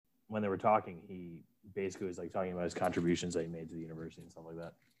when they were talking, he basically was like talking about his contributions that he made to the university and stuff like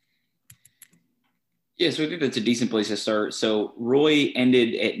that. Yeah, so I think that's a decent place to start. So Roy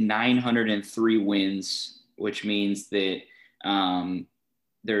ended at 903 wins, which means that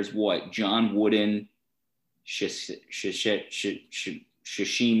there's what? John Wooden, Shishimi,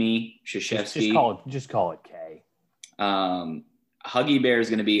 Shashevsky. Just call it K. Huggy Bear is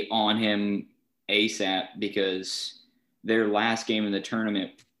going to be on him ASAP because their last game in the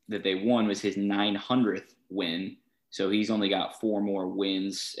tournament that they won was his 900th win. So he's only got 4 more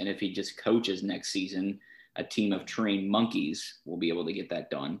wins. And if he just coaches next season, a team of trained monkeys will be able to get that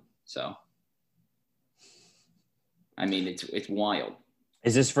done. So, I mean, it's wild.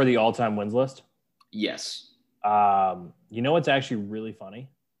 Is this for the all-time wins list? Yes. You know what's actually really funny?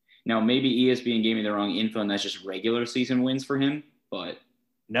 Now, maybe ESPN gave me the wrong info, and that's just regular season wins for him. But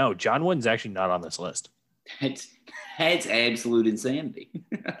no, John Wooden's actually not on this list. That's absolute insanity.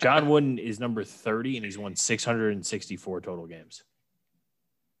 John Wooden is number 30, and he's won 664 total games.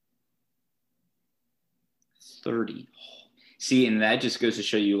 30. See, and that just goes to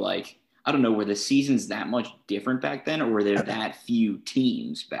show you, like, I don't know, were the seasons that much different back then, or were there that few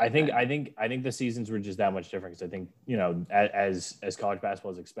teams back then? I think the seasons were just that much different because I think, you know, as college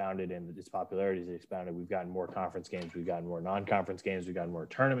basketball has expounded and its popularity has expounded, we've gotten more conference games, we've gotten more non-conference games, we've gotten more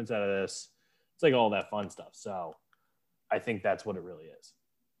tournaments out of this. It's like all that fun stuff. So I think that's what it really is.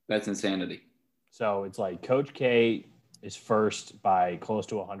 That's insanity. So it's like Coach K is first by close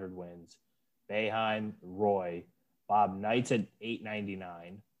to 100 wins. Boeheim, Roy, Bob Knight's at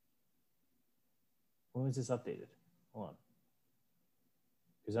 899. When was this updated? Hold on.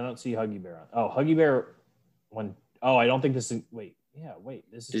 Because I don't see Huggy Bear on. Oh, Huggy Bear won. Oh, I don't think this is. Wait. Yeah, wait.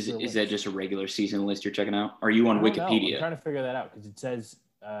 Is that just a regular season list you're checking out? Are you on Wikipedia? I'm trying to figure that out because it says.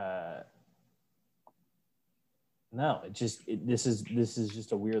 No, this is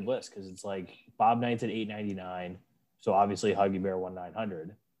just a weird list because it's like Bob Knight's at 899. So obviously Huggy Bear won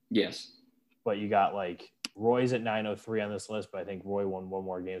 900. Yes. But you got like Roy's at 903 on this list, but I think Roy won one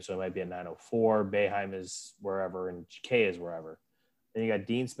more game, so it might be at 904. Boeheim is wherever, and K is wherever. Then you got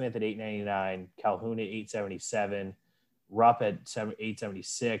Dean Smith at 899, Calhoun at 877, Rupp at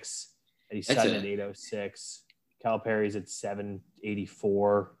 876, Eddie Sutton at 806, Calipari's at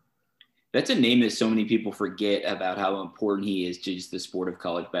 784. That's a name that so many people forget about how important he is to just the sport of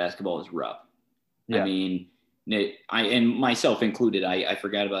college basketball is Rupp. Yeah. I mean, and myself included, I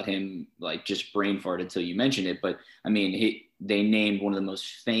forgot about him, like just brain farted until you mentioned it. But I mean, they named one of the most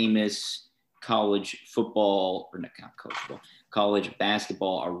famous college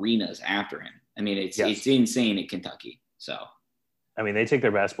basketball arenas after him. I mean, it's insane in Kentucky. So, I mean, they take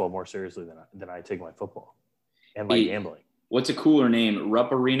their basketball more seriously than I take my football and my gambling. What's a cooler name,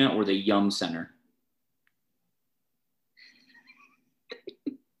 Rupp Arena or the Yum Center?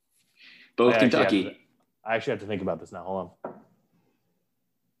 Both Kentucky. I actually have to think about this now. Hold on.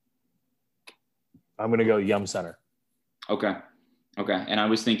 I'm going to go Yum Center. Okay. And I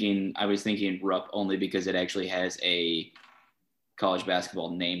was thinking Rupp only because it actually has a college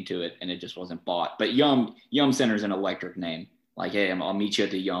basketball name to it and it just wasn't bought. But Yum Center is an electric name. Like, hey, I'll meet you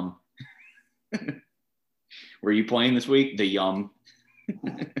at the Yum. Were you playing this week? The Yum.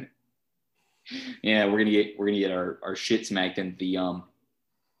 Yeah, we're gonna get our shit smacked into the Yum.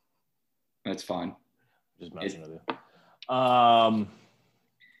 That's fine. Just messing with you. I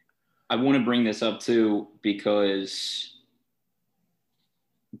want to bring this up too because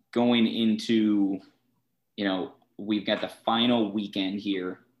going into, you know, we've got the final weekend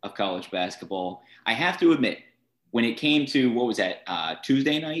here of college basketball. I have to admit, when it came to what was that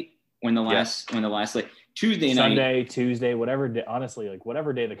Tuesday night when the last Tuesday night, Sunday, Tuesday, whatever day, honestly, like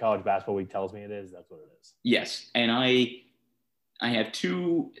whatever day the college basketball week tells me it is, that's what it is. Yes, and I have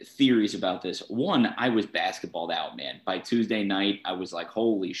 2 theories about this. One, I was basketballed out, man. By Tuesday night, I was like,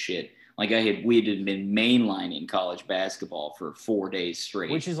 holy shit. Like we had been mainlining college basketball for 4 days straight.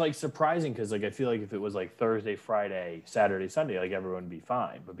 Which is like surprising because like I feel like if it was like Thursday, Friday, Saturday, Sunday, like everyone would be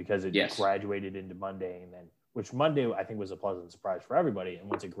fine. But because it graduated into Monday and then which Monday I think was a pleasant surprise for everybody. And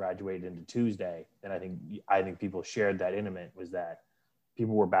once it graduated into Tuesday, then I think people shared that intimate was that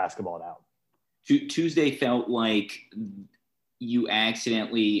people were basketballed out. Tuesday felt like you not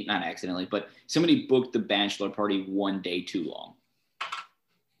accidentally, but somebody booked the bachelor party one day too long.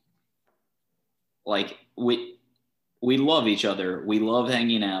 Like we love each other. We love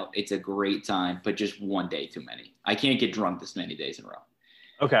hanging out. It's a great time, but just one day too many. I can't get drunk this many days in a row.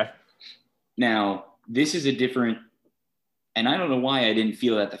 Okay. Now, this is a different, and I don't know why I didn't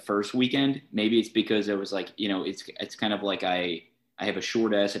feel that the first weekend. Maybe it's because I was like, you know, it's kind of like I have a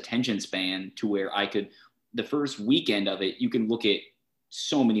short ass attention span to where I could, the first weekend of it, you can look at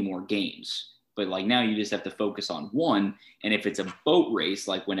so many more games. But like now you just have to focus on one. And if it's a boat race,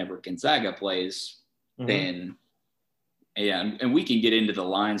 like whenever Gonzaga plays, then yeah, and we can get into the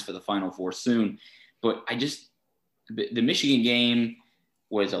lines for the Final Four soon. But the Michigan game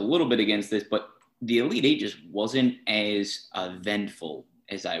was a little bit against this, but the Elite Eight just wasn't as eventful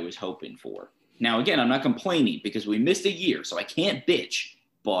as I was hoping for. Now, again, I'm not complaining because we missed a year, so I can't bitch.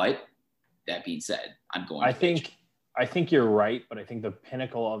 But that being said, I'm going to bitch. I think you're right, but I think the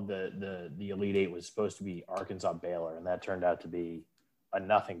pinnacle of the Elite Eight was supposed to be Arkansas Baylor, and that turned out to be a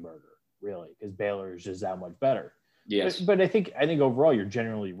nothing burger, really, because Baylor is just that much better. Yes, but I think overall you're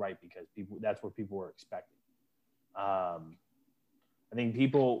generally right because that's what people were expecting. I think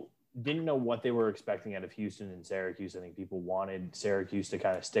people didn't know what they were expecting out of Houston and Syracuse. I think people wanted Syracuse to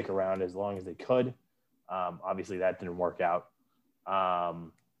kind of stick around as long as they could. Obviously, that didn't work out.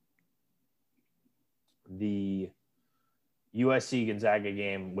 The USC Gonzaga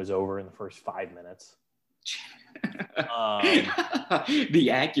game was over in the first 5 minutes. The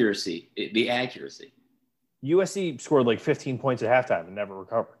accuracy. USC scored like 15 points at halftime and never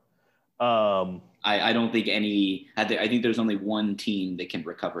recovered. I don't think I think there's only one team that can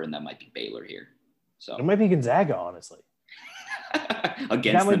recover, and that might be Baylor here. So it might be Gonzaga, honestly. Against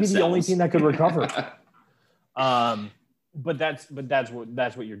that might themselves. Be the only team that could recover. But that's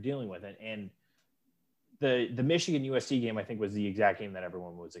what you're dealing with, and the Michigan USC game I think was the exact game that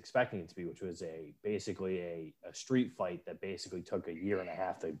everyone was expecting it to be, which was basically a street fight that basically took a year and a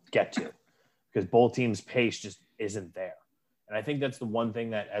half to get to, because both teams' pace just isn't there. And I think that's the one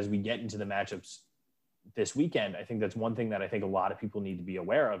thing that as we get into the matchups this weekend, I think that's one thing that I think a lot of people need to be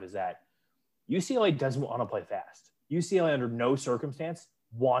aware of is that UCLA doesn't want to play fast. UCLA under no circumstance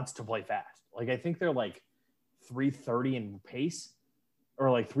wants to play fast. Like I think they're like 330 in pace or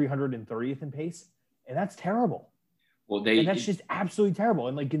like 330th in pace. And that's terrible. Well, that's just absolutely terrible.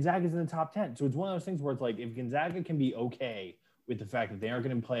 And like Gonzaga's in the top 10. So it's one of those things where it's like, if Gonzaga can be okay with the fact that they aren't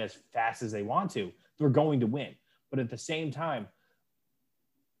going to play as fast as they want to, they're going to win. But at the same time,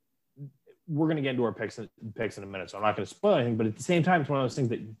 we're going to get into our picks in a minute, so I'm not going to spoil anything. But at the same time, it's one of those things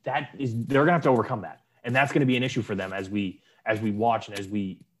they're going to have to overcome that, and that's going to be an issue for them as we watch and as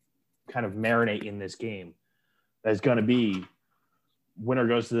we kind of marinate in this game. That's going to be winner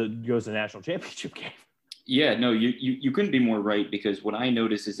goes to the national championship game. Yeah, no, you couldn't be more right, because what I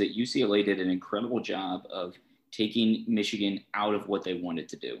noticed is that UCLA did an incredible job of taking Michigan out of what they wanted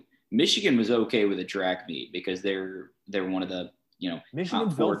to do. Michigan was okay with a track meet because they're one of the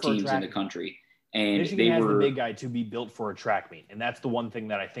top 4 teams in the country, and Michigan has the big guy to be built for a track meet, and that's the one thing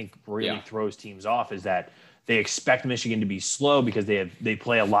that I think really throws teams off is that they expect Michigan to be slow because they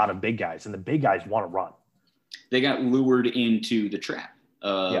play a lot of big guys, and the big guys want to run. They got lured into the trap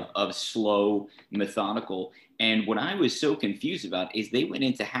of slow, methodical, and what I was so confused about is they went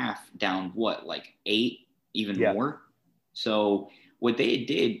into half down like 8, even more. So what they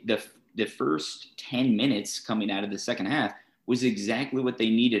did the first 10 minutes coming out of the second half was exactly what they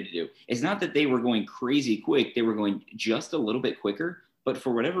needed to do. It's not that they were going crazy quick. They were going just a little bit quicker, but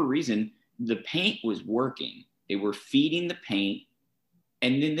for whatever reason, the paint was working. They were feeding the paint,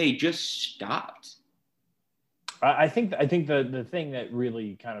 and then they just stopped. I think the thing that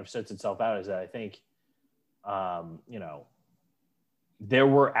really kind of sets itself out is that I think, there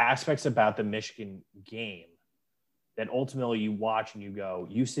were aspects about the Michigan game that ultimately you watch and you go,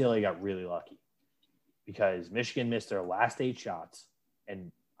 UCLA got really lucky because Michigan missed their last 8 shots.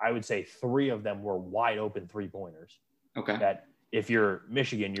 And I would say 3 of them were wide open 3-pointers. Okay. That if you're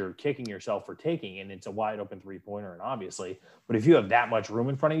Michigan, you're kicking yourself for taking, and it's a wide open 3-pointer. And obviously, but if you have that much room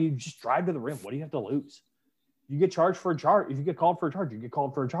in front of you, just drive to the rim. What do you have to lose? You get charged for a charge. If you get called for a charge, you get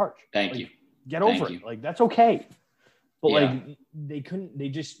called for a charge. Thank you. Get over it. Like, that's okay. But they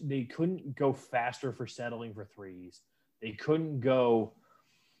couldn't go faster for settling for threes. They couldn't go.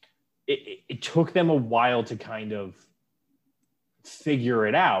 It took them a while to kind of figure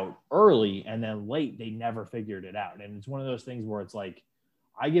it out early, and then late they never figured it out. And it's one of those things where it's like,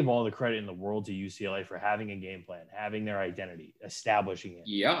 I give all the credit in the world to UCLA for having a game plan, having their identity, establishing it.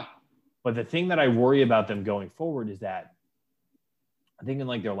 Yeah. But the thing that I worry about them going forward is that I think in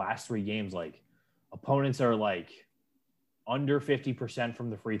like their last 3 games, like opponents are like under 50%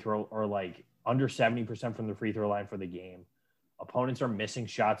 from the free throw or like under 70% from the free throw line for the game. Opponents are missing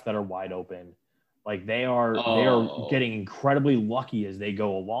shots that are wide open. Like they are getting incredibly lucky as they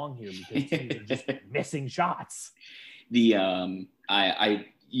go along here because teams are just missing shots. I'm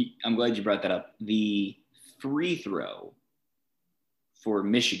glad you brought that up. The free throw for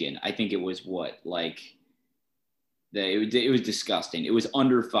Michigan, I think it was it was disgusting. It was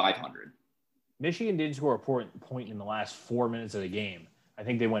under 500. Michigan didn't score a point in the last 4 minutes of the game, I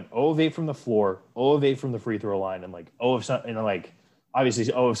think they went 0 of 8 from the floor, 0 of 8 from the free throw line, and like 0 of something, and like obviously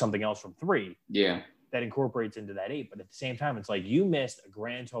 0 of something else from 3. Yeah. That incorporates into that 8. But at the same time, it's like you missed a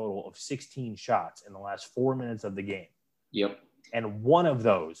grand total of 16 shots in the last 4 minutes of the game. Yep. And one of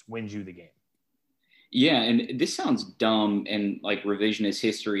those wins you the game. Yeah, and this sounds dumb and like revisionist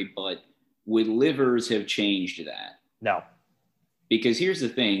history, but would livers have changed that? No. Because here's the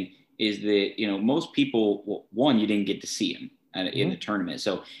thing is that, most people, well, one, you didn't get to see him in the tournament.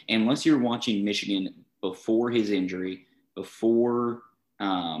 So unless you're watching Michigan before his injury, before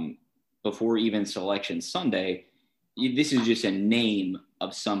even Selection Sunday, this is just a name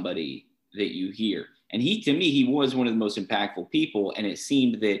of somebody that you hear. And to me, he was one of the most impactful people. And it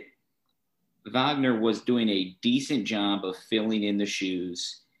seemed that Wagner was doing a decent job of filling in the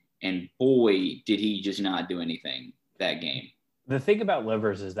shoes. And boy, did he just not do anything that game. The thing about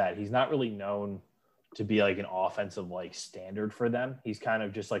Livers is that he's not really known to be like an offensive like standard for them. He's kind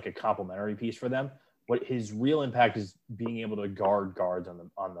of just like a complementary piece for them. What his real impact is being able to guard guards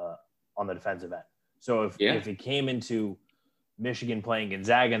on the defensive end. So if it came into Michigan playing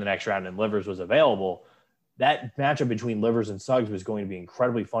Gonzaga in the next round and Livers was available, that matchup between Livers and Suggs was going to be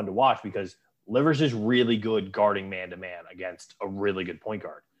incredibly fun to watch because Livers is really good guarding man-to-man against a really good point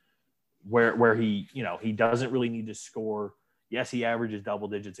guard where he doesn't really need to score. Yes, he averages double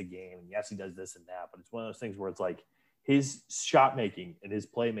digits a game. And yes, he does this and that, but it's one of those things where it's like his shot making and his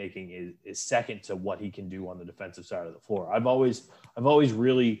playmaking is second to what he can do on the defensive side of the floor. I've always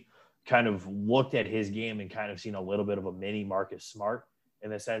really kind of looked at his game and kind of seen a little bit of a mini Marcus Smart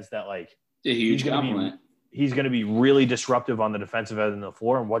in the sense that like a huge compliment. He's going to be really disruptive on the defensive end of the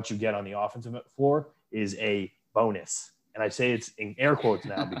floor, and what you get on the offensive floor is a bonus. And I say it's in air quotes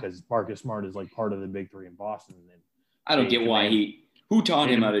now because Marcus Smart is like part of the big three in Boston. And I don't get why who taught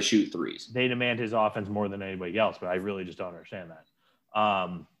him how to shoot threes. They demand his offense more than anybody else, but I really just don't understand that.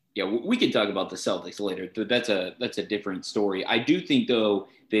 Yeah, we can talk about the Celtics later. That's a different story. I do think though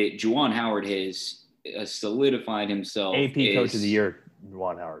that Juwan Howard has solidified himself. AP Coach of the Year,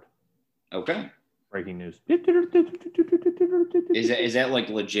 Juwan Howard. Okay. Breaking news. Is that like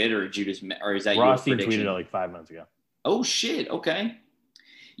legit or is that Rothstein your prediction? tweeted it like 5 months ago. Oh shit! Okay.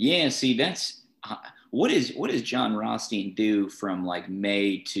 Yeah. See, that's what does John Rothstein do from like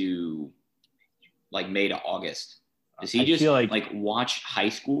May to August? Does he just like watch high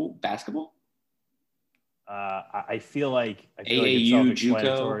school basketball? I feel like AAU, it's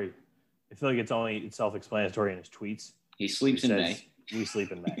self-explanatory. I feel like it's self-explanatory in his tweets. He sleeps in May. We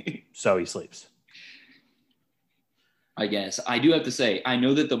sleep in May, so he sleeps. I guess I do have to say, I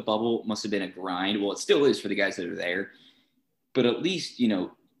know that the bubble must have been a grind. Well, it still is for the guys that are there, but at least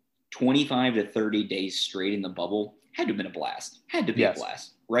 25 to 30 days straight in the bubble had to have been a blast. Had to be a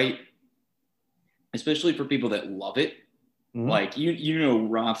blast, right? Especially for people that love it. Mm-hmm. Like,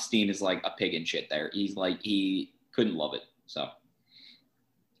 Rothstein is like a pig in shit there. He's like, he couldn't love it. So,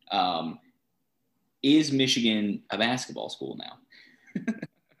 is Michigan a basketball school now?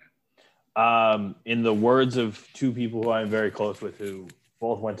 In the words of two people who I'm very close with who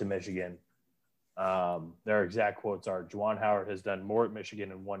both went to Michigan, their exact quotes are, Juwan Howard has done more at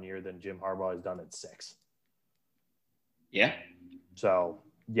Michigan in 1 year than Jim Harbaugh has done at 6. Yeah. So,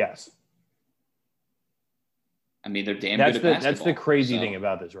 yes. I mean, they're damn good at basketball. That's the crazy thing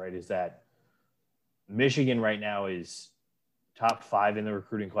about this, right, is that Michigan right now is top 5 in the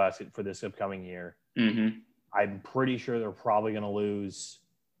recruiting class for this upcoming year. Mm-hmm. I'm pretty sure they're probably going to lose.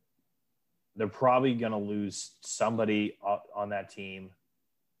 They're probably going to lose somebody on that team,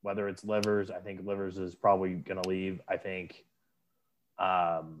 whether it's Livers. I think Livers is probably going to leave. I think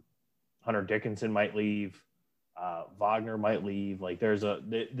Hunter Dickinson might leave. Wagner might leave. Like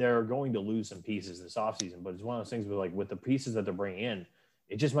they're going to lose some pieces this offseason, but it's one of those things where like with the pieces that they're bringing in,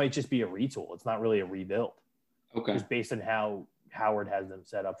 it just might just be a retool. It's not really a rebuild. Okay. Just based on how Howard has them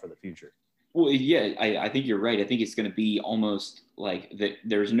set up for the future. Well, yeah, I think you're right. I think it's going to be almost like that.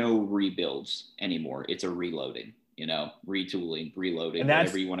 There's no rebuilds anymore. It's a reloading, retooling, reloading, and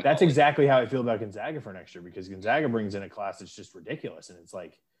whatever you want to call it. That's exactly how I feel about Gonzaga for next year, because Gonzaga brings in a class that's just ridiculous. And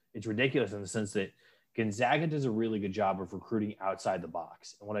it's ridiculous in the sense that Gonzaga does a really good job of recruiting outside the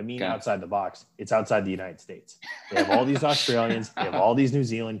box. And what I mean outside the box, it's outside the United States. They have all these Australians, they have all these New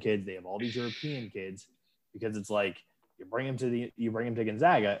Zealand kids, they have all these European kids, because it's like, you bring them to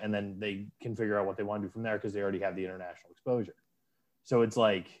Gonzaga, and then they can figure out what they want to do from there because they already have the international exposure. So it's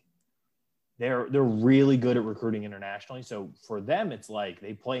like they're really good at recruiting internationally. So for them, it's like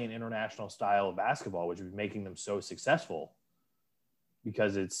they play an international style of basketball, which is making them so successful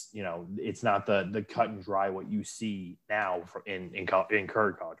because it's not the cut and dry what you see now in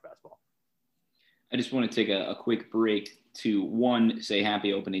current college basketball. I just want to take a quick break to, one, say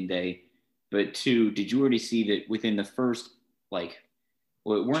happy opening day, but two, did you already see that within the first,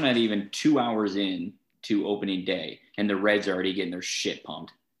 we're not even 2 hours in to opening day, and the Reds are already getting their shit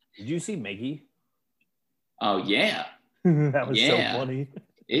pumped? Did you see Miggy? Oh, yeah. That was so funny.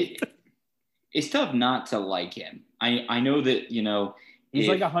 It's tough not to like him. I know that, he's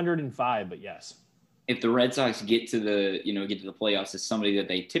like 105, but yes. If the Red Sox get to the playoffs, it's somebody that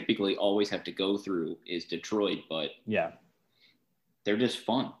they typically always have to go through is Detroit, but yeah, they're just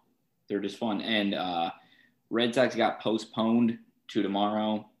fun. And Red Sox got postponed to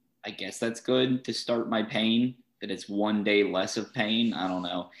tomorrow. I guess that's good to start my pain, that it's 1 day less of pain. I don't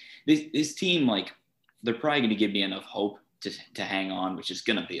know. This team, they're probably going to give me enough hope to hang on, which is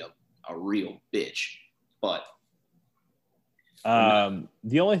going to be a real bitch. But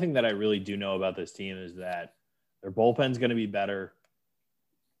the only thing that I really do know about this team is that their bullpen's going to be better,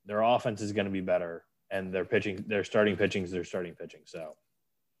 their offense is going to be better, and their starting pitching. So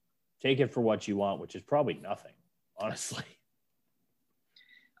take it for what you want, which is probably nothing, honestly.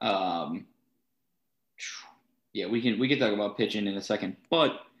 Yeah, we can talk about pitching in a second,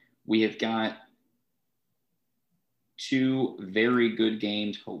 but we have got 2 very good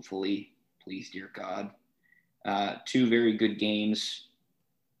games, hopefully, please, dear God. 2 very good games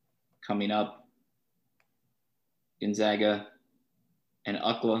coming up. Gonzaga and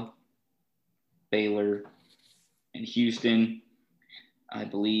UCLA, Baylor and Houston. I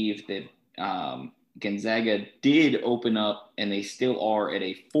believe that Gonzaga did open up, and they still are at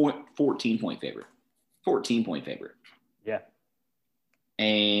a 14-point favorite. 14-point favorite. Yeah.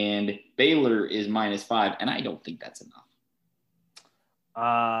 And Baylor is -5, and I don't think that's enough.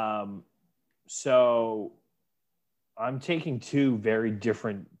 So I'm taking 2 very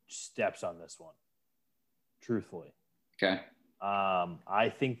different steps on this one, truthfully. Okay.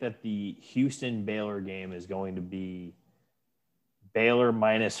 I think that the Houston-Baylor game is going to be Baylor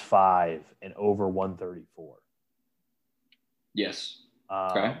 -5 and over 134. Yes.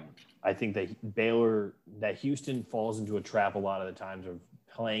 Okay. I think that Houston falls into a trap a lot of the times of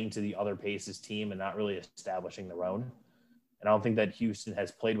playing to the other pace's team and not really establishing their own. And I don't think that Houston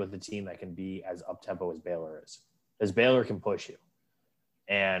has played with a team that can be as up-tempo as Baylor is. Because Baylor can push you.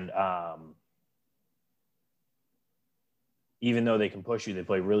 And even though they can push you, they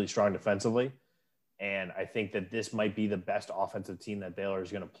play really strong defensively. And I think that this might be the best offensive team that Baylor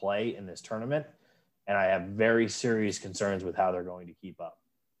is going to play in this tournament. And I have very serious concerns with how they're going to keep up.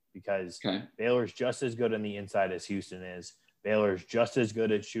 Because Baylor's just as good on the inside as Houston is. Baylor's just as good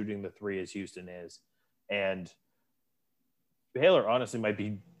at shooting the 3 as Houston is. And Baylor honestly might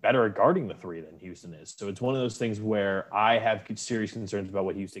be better at guarding the 3 than Houston is. So it's one of those things where I have serious concerns about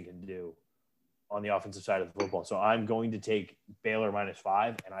what Houston can do on the offensive side of the football. So I'm going to take Baylor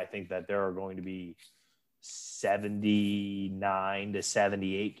 -5, and I think that there are going to be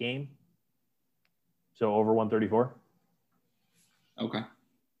 79-78 game. So over 134. Okay.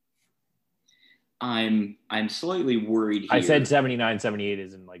 I'm slightly worried here. I said 79-78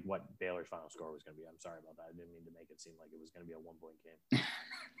 isn't what Baylor's final score was going to be. I'm sorry about that. I didn't mean to make it seem like it was going to be a 1-point game.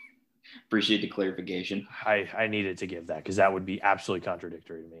 Appreciate the clarification. I needed to give that because that would be absolutely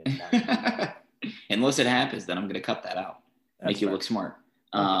contradictory to me. Unless it happens, then I'm going to cut that out. Make you look smart.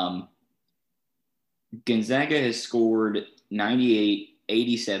 Gonzaga has scored 98,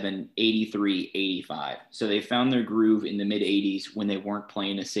 87, 83, 85. So they found their groove in the mid-80s when they weren't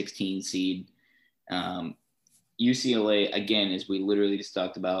playing a 16 seed. UCLA, again, as we literally just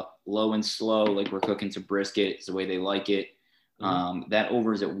talked about, low and slow, like we're cooking some brisket. It's the way they like it. That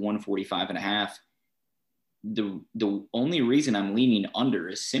over is at 145.5. The only reason I'm leaning under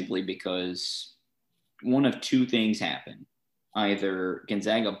is simply because one of 2 things happen. Either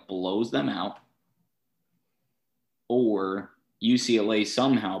Gonzaga blows them out or UCLA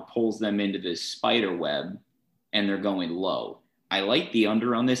somehow pulls them into this spider web and they're going low. I like the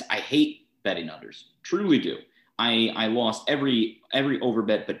under on this. I hate betting unders. Truly do. I lost every over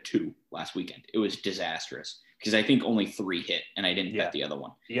bet but 2 last weekend. It was disastrous because I think only 3 hit and I didn't bet the other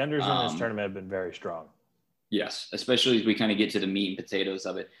one. The unders in this tournament have been very strong. Yes, especially as we kind of get to the meat and potatoes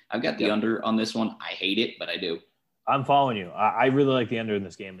of it. I've got the under on this one. I hate it, but I do. I'm following you. I really like the under in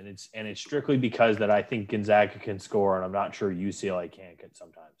this game, and it's strictly because that I think Gonzaga can score, and I'm not sure UCLA can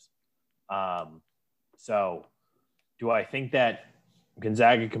sometimes. So, do I think that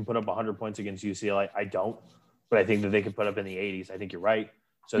Gonzaga can put up 100 points against UCLA? I don't, but I think that they can put up in the 80s. I think you're right.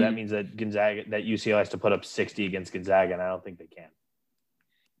 So that means that UCLA has to put up 60 against Gonzaga, and I don't think they can.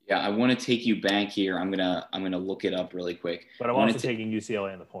 Yeah, I want to take you back here. I'm gonna look it up really quick. But I'm also taking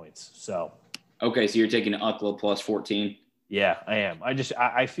UCLA in the points. So. Okay, so you're taking UCLA plus 14. Yeah, I am.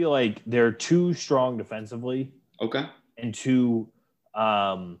 I feel like they're too strong defensively. Okay. and two,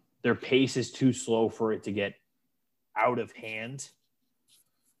 their pace is too slow for it to get out of hand.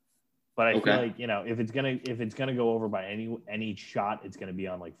 But I feel like, if it's gonna go over by any shot, it's gonna be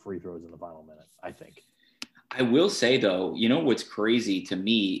on like free throws in the final minute, I think. I will say though, what's crazy to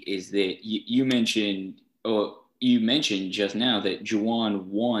me is that you mentioned just now that Juwan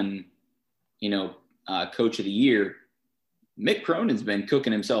won, Coach of the Year. Mick Cronin's been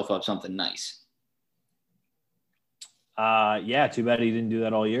cooking himself up something nice. Yeah, too bad he didn't do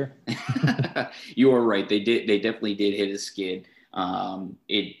that all year. You are right. They definitely did hit a skid.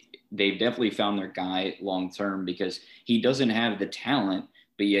 They've definitely found their guy long term because he doesn't have the talent,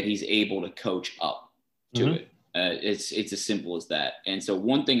 but yet he's able to coach up to it. It's as simple as that. And so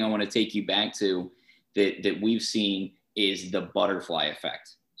one thing I want to take you back to that we've seen is the butterfly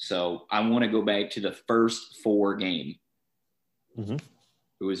effect. So I want to go back to the first 4 game. It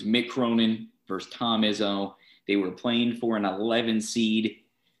was Mick Cronin versus Tom Izzo. They were playing for an 11 seed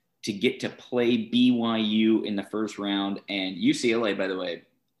to get to play BYU in the first round. And UCLA, by the way,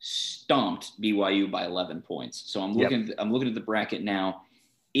 stomped BYU by 11 points. So I'm looking at the bracket now.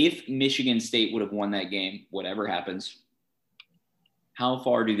 If Michigan State would have won that game, whatever happens, how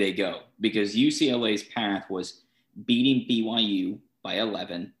far do they go? Because UCLA's path was beating BYU by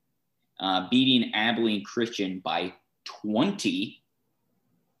 11, beating Abilene Christian by 20,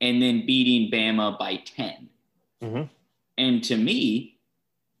 and then beating Bama by 10. And to me,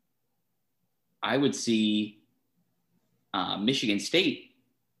 I would see Michigan State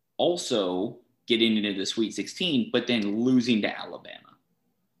also getting into the Sweet 16, but then losing to Alabama.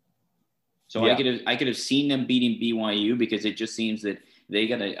 So I could have seen them beating BYU because it just seems that they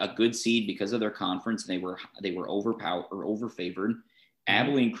got a good seed because of their conference. And they were overfavored.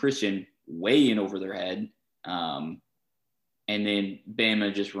 Abilene Christian way in over their head. And then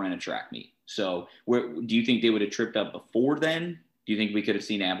Bama just ran a track meet. So do you think they would have tripped up before then? Do you think we could have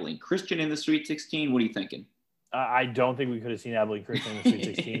seen Abilene Christian in the Sweet 16? What are you thinking? I don't think we could have seen Abilene Christian in the Sweet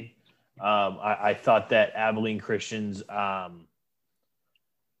 16. I thought that Abilene Christian's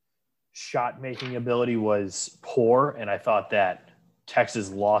shot-making ability was poor, and I thought that Texas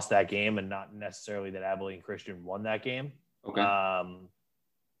lost that game and not necessarily that Abilene Christian won that game. Okay.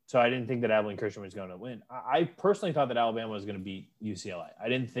 So I didn't think that Abilene Christian was going to win. I personally thought that Alabama was going to beat UCLA. I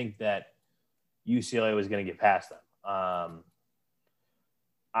didn't think that UCLA was going to get past them.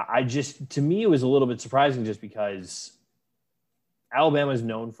 To me, it was a little bit surprising just because Alabama is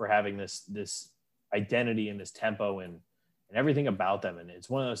known for having this identity and this tempo and everything about them. And it's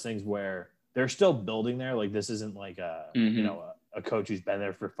one of those things where they're still building there. Like this isn't like a coach who's been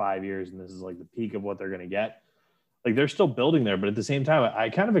there for 5 years and this is like the peak of what they're going to get. Like they're still building there, but at the same time, I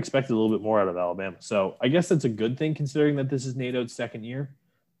kind of expected a little bit more out of Alabama. So I guess that's a good thing considering that this is Nate Oates' second year.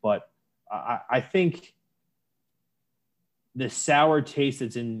 But I think the sour taste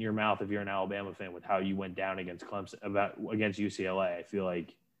that's in your mouth if you're an Alabama fan with how you went down against Clemson against UCLA, I feel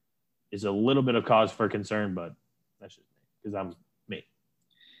like is a little bit of cause for concern, but that's just me because I'm me.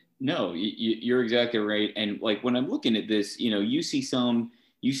 No, you're exactly right. And like when I'm looking at this, you see some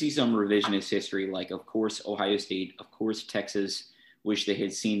revisionist history, like of course Ohio State, of course Texas wish they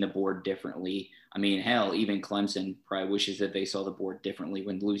had seen the board differently. I mean, hell, even Clemson probably wishes that they saw the board differently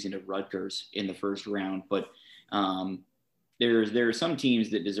when losing to Rutgers in the first round. But there are some teams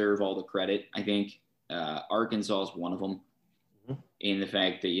that deserve all the credit. I think Arkansas is one of them in the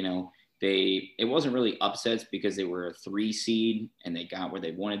fact that, it wasn't really upsets because they were a 3 seed and they got where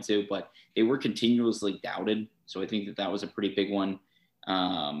they wanted to, but they were continuously doubted. So I think that was a pretty big one.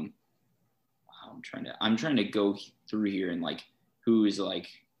 I'm trying to go through here and like who is like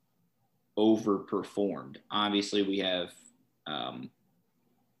overperformed. Obviously we have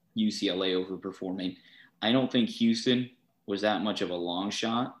UCLA overperforming. I don't think Houston was that much of a long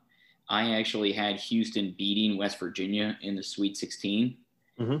shot. I actually had Houston beating West Virginia in the Sweet 16.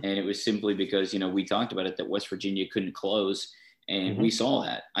 And it was simply because, we talked about it, that West Virginia couldn't close. And we saw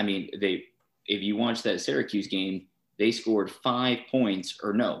that. I mean, if you watch that Syracuse game, they scored 2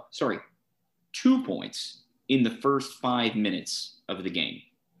 points in the first 5 minutes of the game.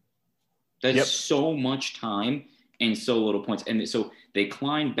 That's so much time and so little points. And so they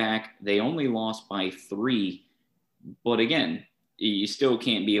climbed back. They only lost by 3. But again, you still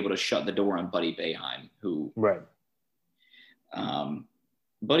can't be able to shut the door on Buddy Boeheim, who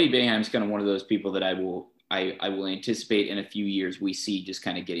Buddy Boeheim's kind of one of those people that I will anticipate in a few years we see just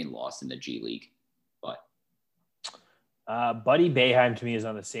kind of getting lost in the G League. But Buddy Boeheim to me is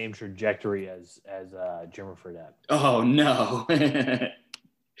on the same trajectory as Jimmer Fredette. Oh no.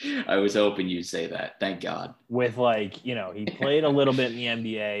 I was hoping you'd say that. Thank God. With he played a little bit in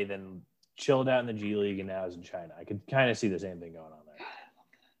the NBA, then chilled out in the G League and now is in China. I could kind of see the same thing going on there.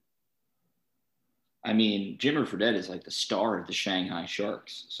 I mean, Jimmer Fredette is like the star of the Shanghai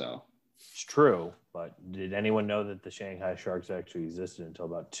Sharks. So it's true, but did anyone know that the Shanghai Sharks actually existed until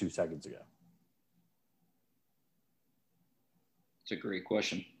about 2 seconds ago? It's a great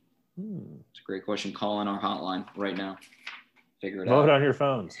question. It's a great question. Call in our hotline right now. Figure it out. Vote on your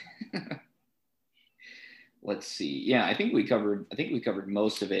phones. Let's see. Yeah, I think we covered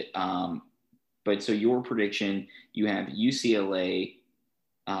most of it. But so your prediction, you have UCLA.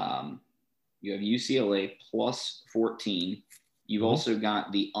 You have UCLA plus 14. You've also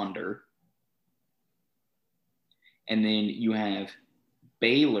got the under. And then you have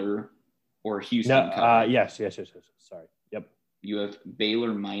Baylor or Houston. No, yes. Sorry. Yep. You have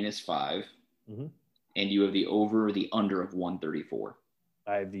Baylor minus 5. And you have the over or the under of 134.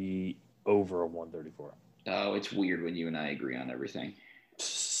 I have the over of 134. Oh, it's weird when you and I agree on everything.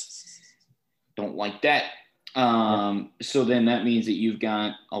 Don't like that. So then that means that you've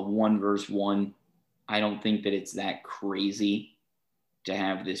got a 1 versus 1. I don't think that it's that crazy to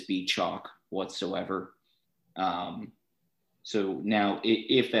have this be chalk whatsoever. So now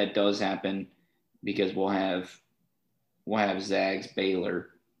if that does happen, because we'll have Zags, Baylor,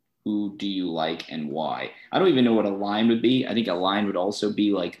 who do you like and why? I don't even know what a line would be. I think a line would also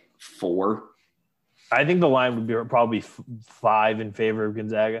be like 4. I think the line would be probably 5 in favor of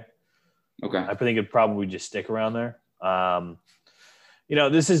Gonzaga. Okay. I think it'd probably just stick around there.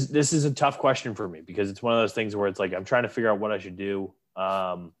 This is a tough question for me because it's one of those things where it's like I'm trying to figure out what I should do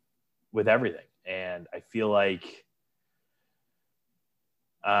with everything. And I feel like,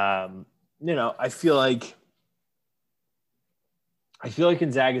 I feel like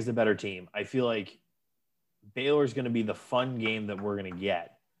Gonzaga is the better team. I feel like Baylor is going to be the fun game that we're going to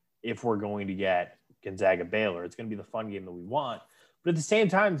get if we're going to get Gonzaga Baylor. It's going to be the fun game that we want. But at the same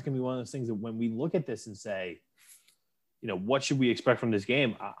time, it's going to be one of those things that when we look at this and say, what should we expect from this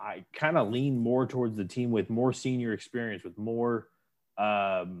game? I kind of lean more towards the team with more senior experience, with more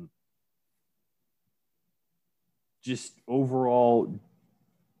just overall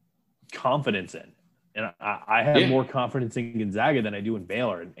confidence in. And I have more confidence in Gonzaga than I do in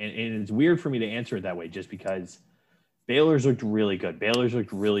Baylor. And it's weird for me to answer it that way just because Baylor's looked really good. Baylor's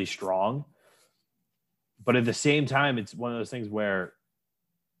looked really strong. But at the same time, it's one of those things where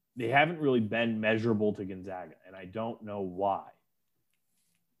they haven't really been measurable to Gonzaga, and I don't know why.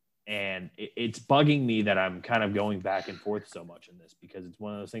 And it's bugging me that I'm kind of going back and forth so much in this because it's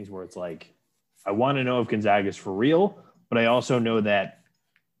one of those things where it's like I want to know if Gonzaga is for real, but I also know that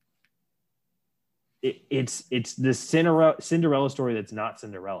it's this Cinderella story that's not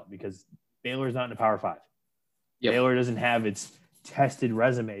Cinderella because Baylor's not in the Power 5. Yep. Baylor doesn't have its tested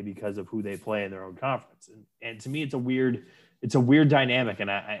resume because of who they play in their own conference. And to me, it's a weird dynamic.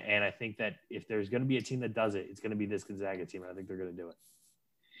 And I think that if there's going to be a team that does it, it's going to be this Gonzaga team. And I think they're going to do it.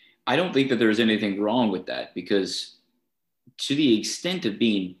 I don't think that there's anything wrong with that because to the extent of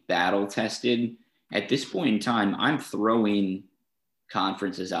being battle tested at this point in time, I'm throwing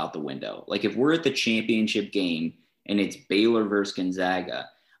conferences out the window. Like if we're at the championship game and it's Baylor versus Gonzaga,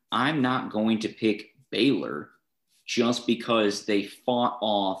 I'm not going to pick Baylor just because they fought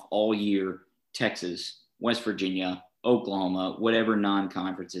off all year Texas, West Virginia, Oklahoma, whatever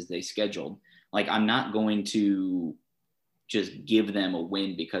non-conferences they scheduled. Like I'm not going to just give them a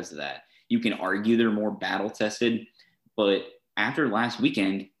win because of that. You can argue they're more battle tested, but after last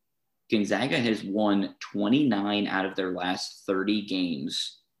weekend, Gonzaga has won 29 out of their last 30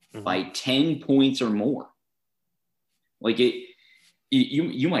 games by 10 points or more. Like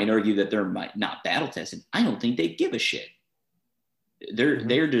you might argue that they're not battle tested. I don't think they give a shit.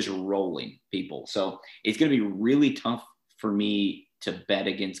 They're just rolling people. So it's going to be really tough for me to bet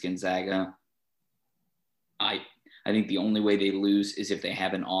against Gonzaga. I think the only way they lose is if they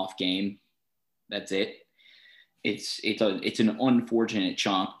have an off game. That's it. It's an unfortunate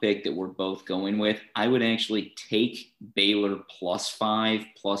chalk pick that we're both going with. I would actually take Baylor +5,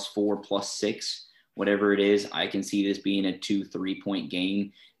 +4, +6, whatever it is. I can see this being a 2-3 point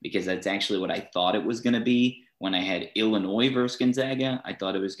game because that's actually what I thought it was going to be when I had Illinois versus Gonzaga. I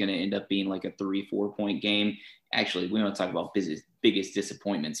thought it was going to end up being like a 3-4 point game. Actually, we want to talk about biggest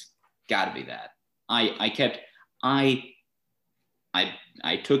disappointments. Got to be that. I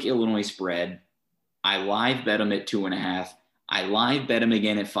took Illinois spread. I live bet them at 2.5. I live bet them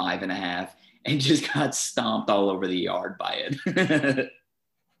again at 5.5 and just got stomped all over the yard by it.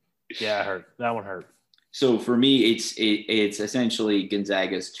 Yeah, it hurt. That one hurt. So for me, it's essentially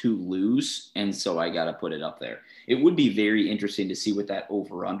Gonzaga's to lose, and so I got to put it up there. It would be very interesting to see what that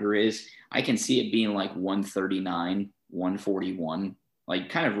over-under is. I can see it being like 139, 141. like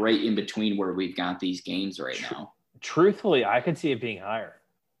kind of right in between where we've got these games right now. Truthfully, I could see it being higher.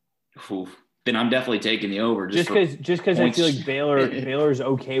 Oof. Then I'm definitely taking the over. Just because I feel like Baylor's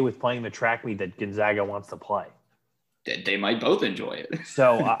okay with playing the track meet that Gonzaga wants to play. They might both enjoy it.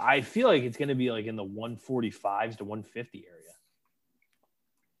 So I feel like it's going to be like in the 145s to 150 area.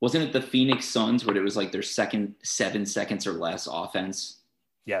 Wasn't it the Phoenix Suns where it was like their second 7 seconds or less offense?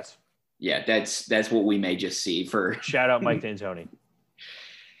 Yes. Yeah, that's what we may just see for. Shout out Mike D'Antoni.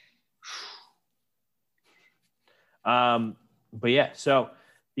 But yeah, so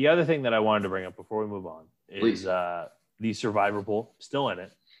the other thing that I wanted to bring up before we move on is the Survivor Pool, still in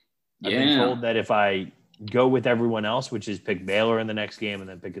it. I've been told that if I go with everyone else, which is pick Baylor in the next game and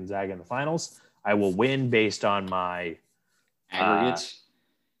then pick Gonzaga in the finals, I will win based on my aggregates.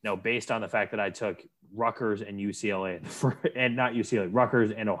 No, based on the fact that I took Rutgers and UCLA and not UCLA,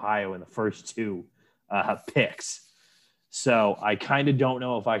 Rutgers and Ohio in the first two picks. So I kind of don't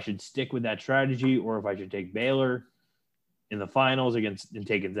know if I should stick with that strategy or if I should take Baylor in the finals and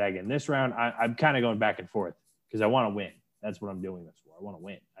take Gonzaga in this round. I'm kind of going back and forth because I want to win. That's what I'm doing this for. I want to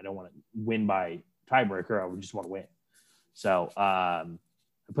win. I don't want to win by tiebreaker. I just want to win. So I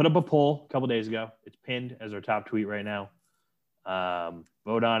put up a poll a couple days ago. It's pinned as our top tweet right now.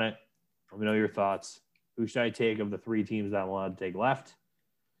 Vote on it. Let me know your thoughts. Who should I take of the three teams that I'm allowed to take left?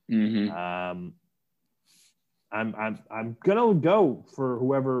 Mm-hmm. I'm gonna go for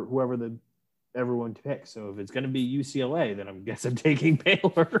whoever everyone picks. So if it's gonna be UCLA, then I'm taking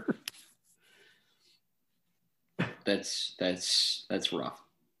Baylor. That's rough.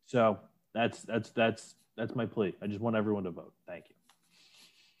 So that's my plea. I just want everyone to vote. Thank you.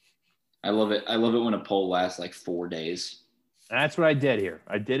 I love it. I love it when a poll lasts like 4 days. And that's what I did here.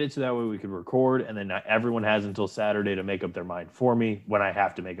 I did it so that way we could record, and then everyone has until Saturday to make up their mind for me when I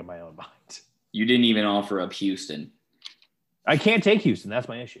have to make up my own mind. You didn't even offer up Houston. I can't take Houston. That's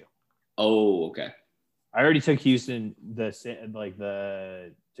my issue. Oh, okay. I already took Houston to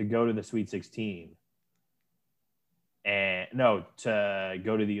go to the Sweet 16, and to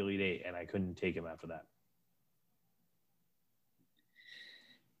go to the Elite Eight, and I couldn't take him after that.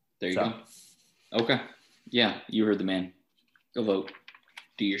 There you go. Okay. Yeah, you heard the man. Go vote.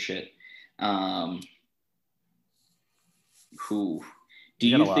 Do your shit. Who do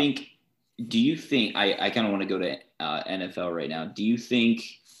you think? Do you think I kind of want to go to NFL right now? Do you think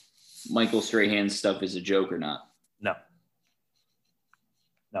Michael Strahan's stuff is a joke or not? No.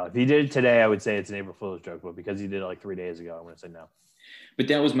 If he did it today, I would say it's an April Fool's joke, but because he did it like 3 days ago, I'm going to say no. But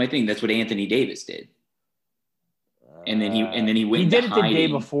that was my thing. That's what Anthony Davis did. And then he went. He did it the day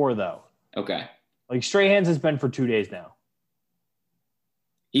before, though. Okay. Like Strahan's has been for 2 days now.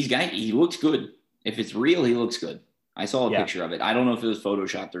 He looks good. If it's real, he looks good. I saw a picture of it. I don't know if it was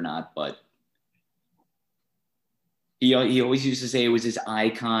photoshopped or not, but he always used to say it was his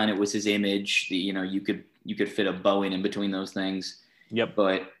icon, it was his image. You could fit a bow in between those things. Yep.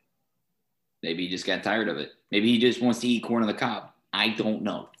 But maybe he just got tired of it. Maybe he just wants to eat corn on the cob. I don't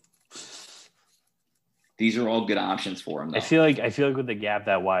know. These are all good options for him, though. I feel like with the gap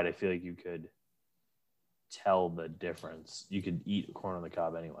that wide, I feel like you could tell the difference. You could eat corn on the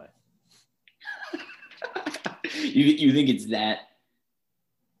cob anyway. You think it's that?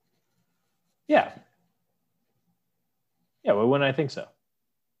 Yeah. Yeah, well, when I think so.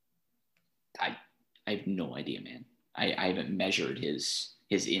 I have no idea, man. I haven't measured his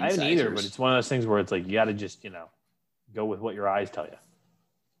incisors. I haven't either, but it's one of those things where it's like you got to just, go with what your eyes tell you.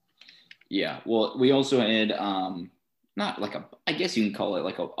 Yeah. Well, we also had not like I guess you can call it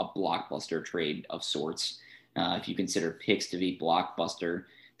like a blockbuster trade of sorts. If you consider picks to be blockbuster,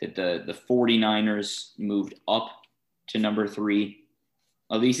 that the 49ers moved up to number 3.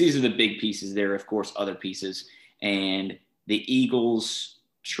 Well, these are the big pieces. There are, of course, other pieces. And the Eagles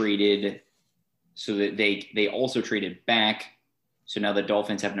traded so that they also traded back. So now the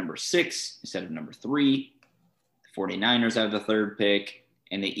Dolphins have number 6 instead of number 3. The 49ers have the 3rd pick.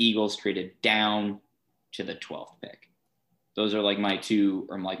 And the Eagles traded down to the 12th pick. Those are like my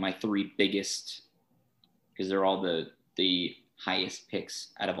 3 biggest, because they're all the highest picks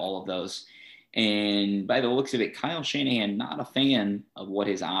out of all of those. And by the looks of it, Kyle Shanahan, not a fan of what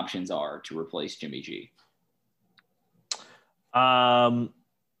his options are to replace Jimmy G. I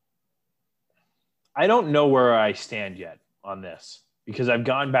don't know where I stand yet on this because I've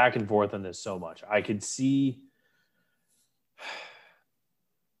gone back and forth on this so much. I could see.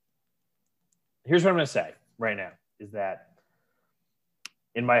 Here's what I'm going to say right now is that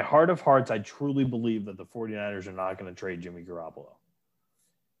in my heart of hearts, I truly believe that the 49ers are not going to trade Jimmy Garoppolo.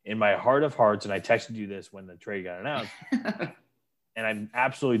 In my heart of hearts, and I texted you this when the trade got announced, and I'm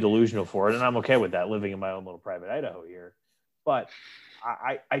absolutely delusional for it, and I'm okay with that, living in my own little private Idaho here. But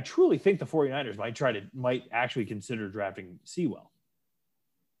I truly think the 49ers might actually consider drafting Sewell.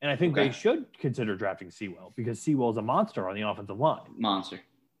 And I think they should consider drafting Sewell because Sewell is a monster on the offensive line. Monster.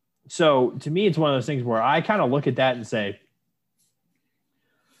 So to me, it's one of those things where I kind of look at that and say,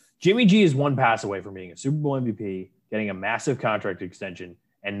 Jimmy G is one pass away from being a Super Bowl MVP, getting a massive contract extension,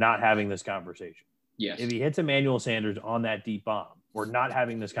 and not having this conversation. Yes. If he hits Emmanuel Sanders on that deep bomb, we're not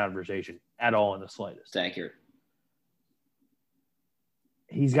having this conversation at all in the slightest. It's accurate.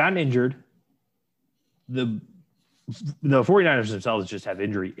 He's gotten injured. The 49ers themselves just have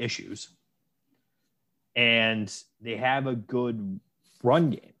injury issues. And they have a good run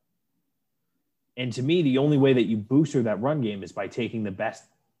game. And to me, the only way that you booster that run game is by taking the best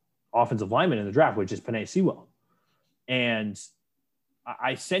offensive lineman in the draft, which is Penei Sewell. And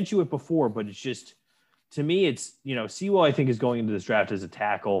I sent you it before, but it's just, to me, it's, Sewell, I think, is going into this draft as a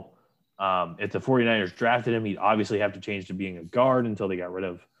tackle. If the 49ers drafted him, he'd obviously have to change to being a guard until they got rid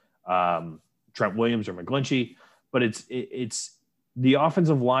of Trent Williams or McGlinchey. But it's the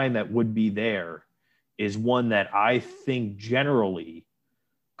offensive line that would be there is one that I think generally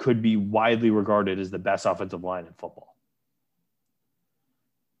could be widely regarded as the best offensive line in football.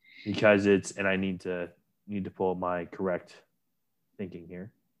 Because and I need to pull up my correct thinking here.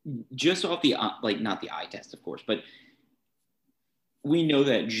 Just off the, not the eye test, of course, but we know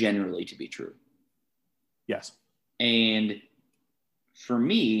that generally to be true. Yes. And for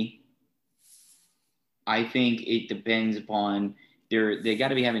me, I think it depends upon they got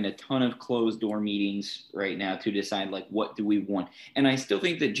to be having a ton of closed door meetings right now to decide what do we want. And I still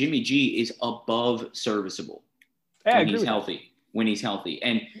think that Jimmy G is above serviceable when he's healthy. When he's healthy,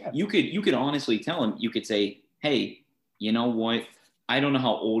 and you could honestly tell him, you could say, hey, you know what? I don't know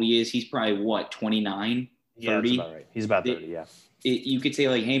how old he is. He's probably 29, 30. Yeah, that's about right. He's about 30. Yeah. You could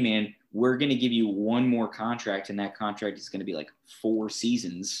say hey man, we're going to give you one more contract, and that contract is going to be 4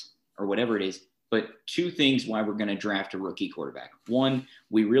 seasons or whatever it is. But 2 things why we're going to draft a rookie quarterback. 1,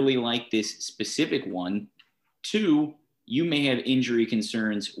 we really like this specific one. 2, you may have injury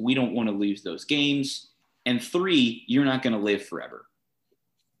concerns. We don't want to lose those games. And 3, you're not going to live forever.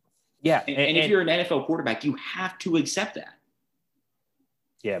 Yeah. And if you're an NFL quarterback, you have to accept that.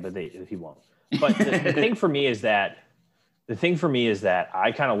 Yeah, but he won't. But the thing for me is that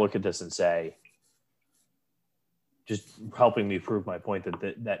I kind of look at this and say, just helping me prove my point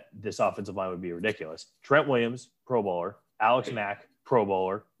that this offensive line would be ridiculous. Trent Williams, Pro Bowler. Alex Mack, Pro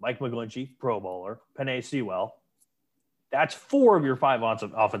Bowler. Mike McGlinchey, Pro Bowler. Penei Sewell. That's 4 of your 5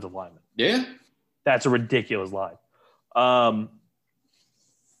 offensive linemen. Yeah. That's a ridiculous line. To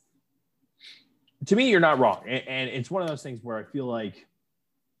me, you're not wrong. And it's one of those things where I feel like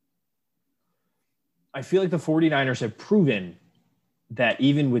the 49ers have proven that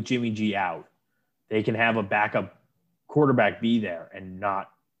even with Jimmy G out, they can have a backup quarterback be there and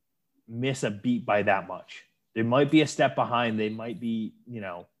not miss a beat by that much. They might be a step behind. They might be,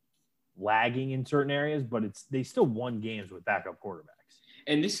 lagging in certain areas, but they still won games with backup quarterbacks.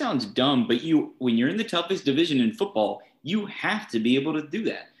 And this sounds dumb, but when you're in the toughest division in football, you have to be able to do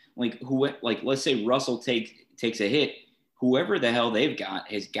that. Let's say Russell takes a hit, whoever the hell they've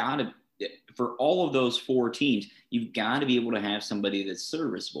got has got to, for all of those 4 teams, you've got to be able to have somebody that's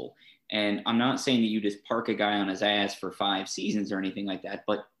serviceable. And I'm not saying that you just park a guy on his ass for 5 seasons or anything like that,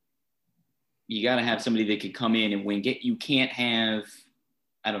 but you got to have somebody that could come in and win. You can't have,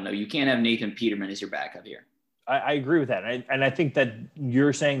 you can't have Nathan Peterman as your backup here. I agree with that. And I think that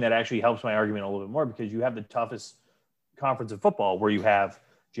you're saying that actually helps my argument a little bit more because you have the toughest conference of football where you have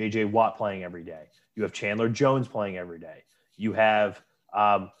J.J. Watt playing every day. You have Chandler Jones playing every day. You have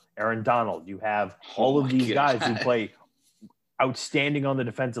Aaron Donald. You have all of these guys who play outstanding on the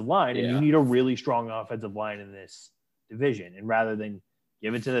defensive line, and you need a really strong offensive line in this division. And rather than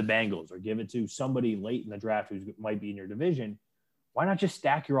give it to the Bengals or give it to somebody late in the draft who might be in your division, why not just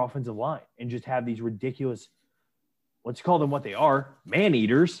stack your offensive line and just have these ridiculous – let's call them what they are,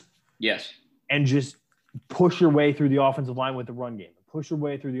 man-eaters. Yes. And just push your way through the offensive line with the run game. Push your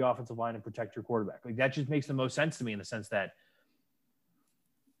way through the offensive line and protect your quarterback. That just makes the most sense to me in the sense that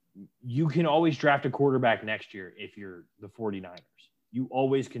you can always draft a quarterback next year if you're the 49ers. You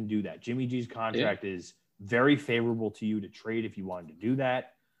always can do that. Jimmy G's contract is very favorable to you to trade if you wanted to do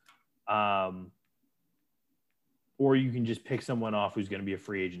that. Or you can just pick someone off who's going to be a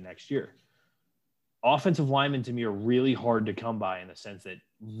free agent next year. Offensive linemen to me are really hard to come by in the sense that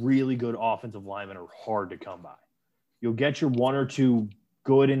really good offensive linemen are hard to come by. You'll get your 1 or 2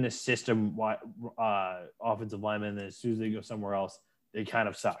 good in the system offensive linemen, and as soon as they go somewhere else, they kind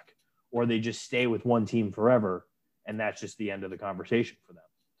of suck. Or they just stay with one team forever, and that's just the end of the conversation for them.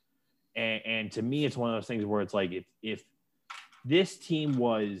 And to me, it's one of those things where it's like if this team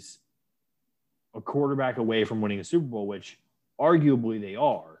was a quarterback away from winning a Super Bowl, which arguably they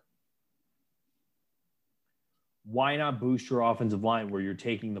are. Why not boost your offensive line where you're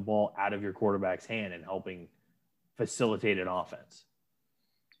taking the ball out of your quarterback's hand and helping facilitate an offense?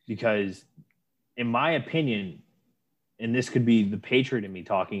 Because in my opinion, and this could be the patriot in me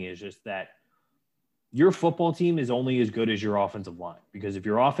talking, is just that your football team is only as good as your offensive line. Because if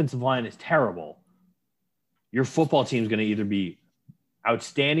your offensive line is terrible, your football team is going to either be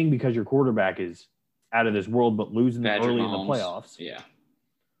outstanding because your quarterback is out of this world but losing early in the playoffs. Yeah.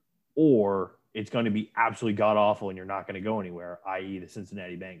 Or it's going to be absolutely god-awful and you're not going to go anywhere, i.e. the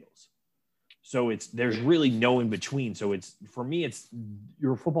Cincinnati Bengals. So there's really no in between. So for me,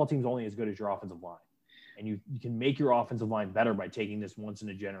 your football team's only as good as your offensive line. And you can make your offensive line better by taking this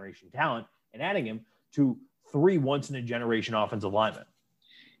once-in-a-generation talent and adding him to 3 once-in-a-generation offensive linemen.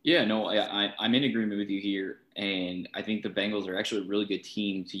 Yeah, no, I'm in agreement with you here. And I think the Bengals are actually a really good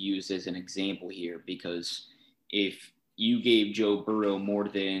team to use as an example here, because if you gave Joe Burrow more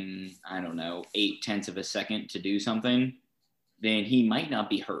than, 0.8 of a second to do something, then he might not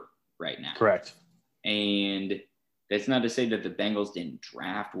be hurt right now. Correct. And that's not to say that the Bengals didn't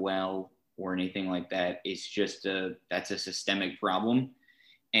draft well or anything like that. It's just that's a systemic problem.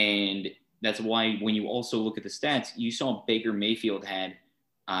 And that's why when you also look at the stats, you saw Baker Mayfield had,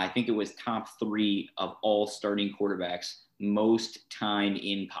 I think it was top 3 of all starting quarterbacks, most time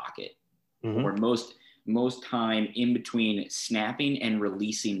in pocket, or most time in between snapping and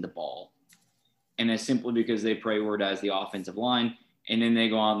releasing the ball. And that's simply because they prioritize the offensive line, and then they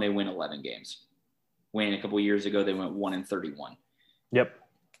go out and they win 11 games. When a couple of years ago, they went 1-31. Yep.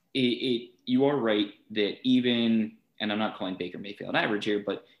 You are right that even, and I'm not calling Baker Mayfield average here,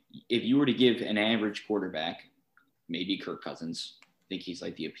 but if you were to give an average quarterback, maybe Kirk Cousins, I think he's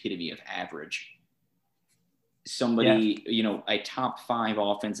like the epitome of average, somebody, a top 5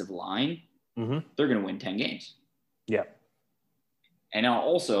 offensive line, they're going to win 10 games. Yeah. And now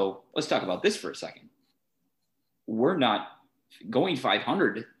also, let's talk about this for a second. We're not going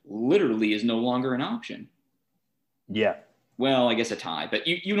 500 literally is no longer an option. Yeah. Well, I guess a tie, but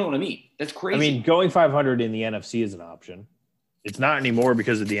you know what I mean? That's crazy. I mean, going 500 in the NFC is an option. It's not anymore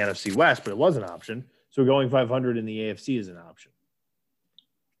because of the NFC West, but it was an option. So going 500 in the AFC is an option.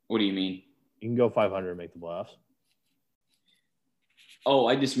 What do you mean? You can go 500 and make the playoffs. Oh,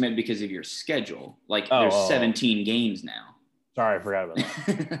 I just meant because of your schedule. Like there's 17 games now. Sorry, I forgot about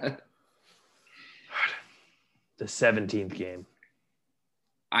that. The 17th game.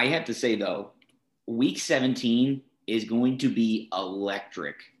 I have to say, though, week 17 is going to be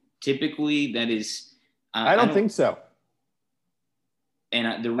electric. Typically, that is. I don't think so.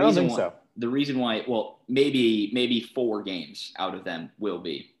 And the reason why, well, maybe 4 games out of them will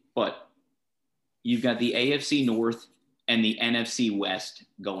be, but you've got the AFC North and the NFC West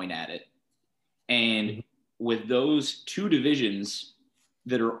going at it. And with those 2 divisions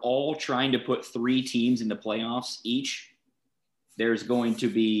that are all trying to put 3 teams in the playoffs each, there's going to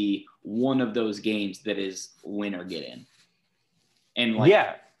be one of those games that is win or get in. And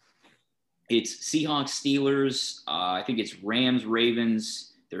it's Seahawks, Steelers. I think it's Rams,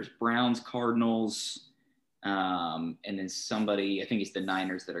 Ravens. There's Browns, Cardinals. And then somebody, I think it's the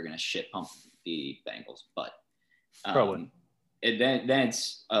Niners that are going to shit pump the Bengals. But probably.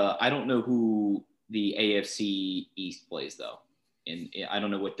 That's I don't know who the AFC East plays, though. I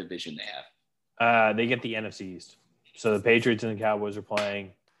don't know what division they have. They get the NFC East. So the Patriots and the Cowboys are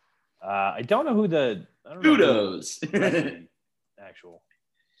playing. I don't know who the kudos actual.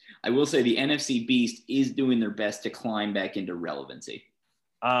 I will say the NFC Beast is doing their best to climb back into relevancy.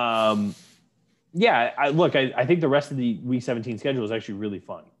 Yeah, I think the rest of the Week 17 schedule is actually really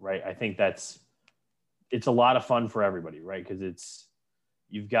fun, right? I think it's a lot of fun for everybody, right? Because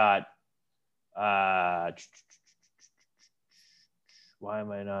you've got why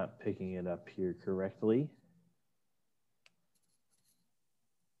am I not picking it up here correctly?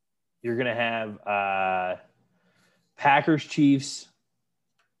 You're going to have Packers, Chiefs.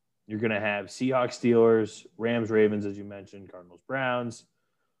 You're going to have Seahawks, Steelers, Rams, Ravens, as you mentioned, Cardinals, Browns,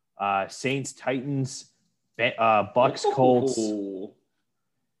 Saints, Titans, Bucks, Colts.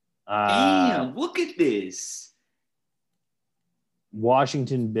 Damn, look at this.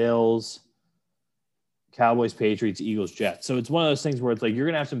 Washington, Bills, Cowboys, Patriots, Eagles, Jets. So it's one of those things where it's like you're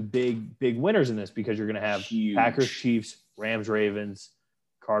going to have some big winners in this because you're going to have Packers, Chiefs, Rams, Ravens,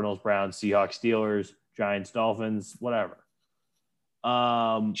 Cardinals, Browns, Seahawks, Steelers, Giants, Dolphins, whatever.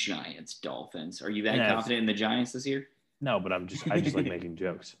 Giants, Dolphins. Are you that confident in the Giants this year? No, but I just like making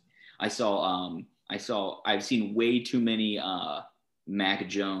jokes. I've seen way too many Mac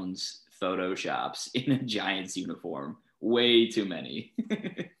Jones photoshops in a Giants uniform Way too many.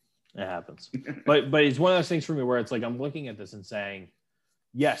 It happens. But it's one of those things for me where it's like I'm looking at this and saying,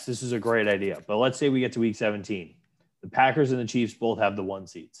 yes, this is a great idea. But let's say we get to week 17. The Packers and the Chiefs both have the 1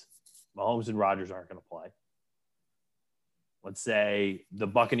 seeds. Mahomes and Rodgers aren't going to play. Let's say the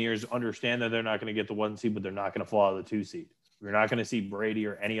Buccaneers understand that they're not going to get the 1 seed, but they're not going to fall out of the 2 seed. We're not going to see Brady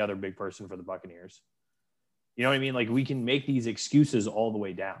or any other big person for the Buccaneers. You know what I mean? Like, we can make these excuses all the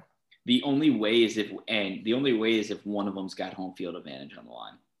way down. The only way is if one of them's got home field advantage on the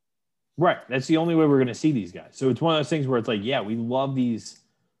line. Right. That's the only way we're going to see these guys. So it's one of those things where it's like, yeah, we love these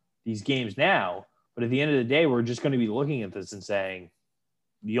games now, but at the end of the day, we're just going to be looking at this and saying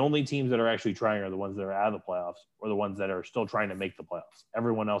the only teams that are actually trying are the ones that are out of the playoffs or the ones that are still trying to make the playoffs.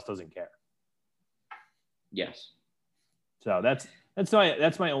 Everyone else doesn't care. Yes. So that's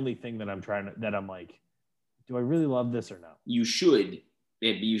my only thing that I'm like, do I really love this or no? You should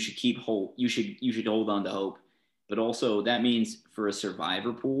keep hope. You should hold on to hope. But also that means for a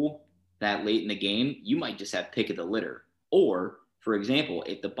survivor pool that late in the game, you might just have pick of the litter. Or, for example,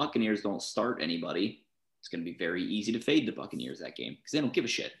 if the Buccaneers don't start anybody, it's going to be very easy to fade the Buccaneers that game because they don't give a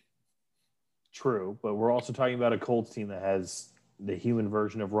shit. True, but we're also talking about a Colts team that has the human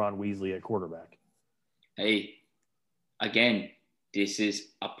version of Ron Weasley at quarterback. Hey, again, this is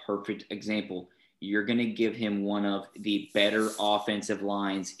a perfect example. You're going to give him one of the better offensive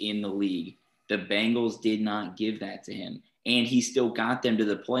lines in the league. The Bengals did not give that to him, and he still got them to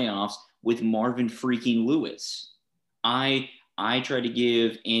the playoffs with Marvin freaking Lewis. I try to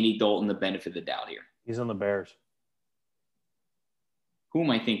give Andy Dalton the benefit of the doubt here. He's on the Bears. Who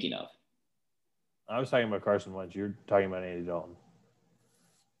am I thinking of? I was talking about Carson Wentz. You're talking about Andy Dalton.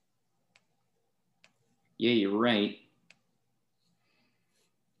 Yeah, you're right.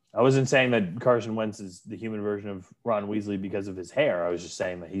 I wasn't saying that Carson Wentz is the human version of Ron Weasley because of his hair. I was just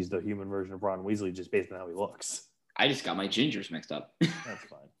saying that he's the human version of Ron Weasley just based on how he looks. I just got my gingers mixed up. That's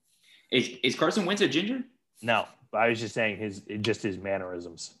fine. Is Carson Wentz a ginger? No, I was just saying his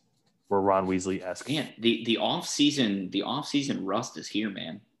mannerisms were Ron Weasley-esque. Man, the off-season rust is here,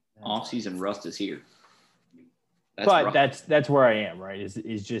 man. Off-season rust is here. That's where I am, right?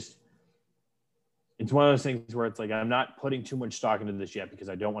 Is just it's one of those things where it's like I'm not putting too much stock into this yet because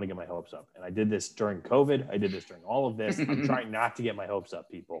I don't want to get my hopes up. And I did this during COVID. I did this during all of this. I'm trying not to get my hopes up,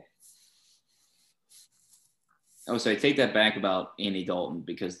 people. Oh, so I take that back about Andy Dalton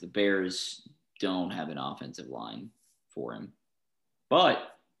because the Bears don't have an offensive line for him.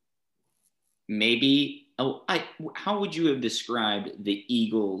 But maybe how would you have described the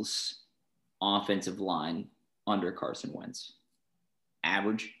Eagles' offensive line under Carson Wentz?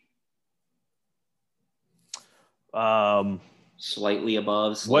 Average? Slightly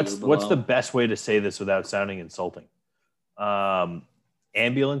above. What's the best way to say this without sounding insulting?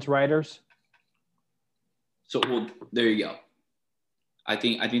 Ambulance riders. So there you go. I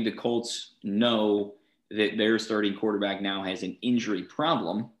think the Colts know that their starting quarterback now has an injury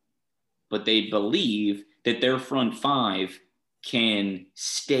problem, but they believe that their front five can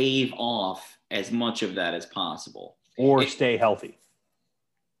stave off as much of that as possible or stay healthy.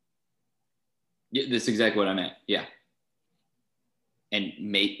 Yeah, that's exactly what I meant. Yeah. And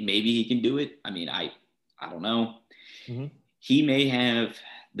maybe he can do it. I mean, I don't know. Mm-hmm. He may have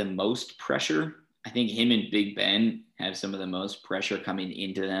the most pressure. I think him and Big Ben have some of the most pressure coming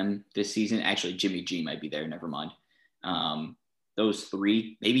into them this season. Actually, Jimmy G might be there. Never mind. Those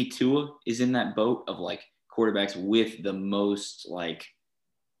three, maybe Tua is in that boat of like quarterbacks with the most like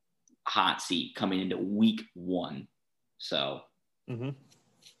hot seat coming into week one. So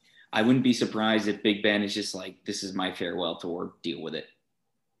I wouldn't be surprised if Big Ben is just like, this is my farewell tour, deal with it.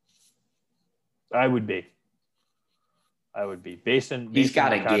 I would be. Based on the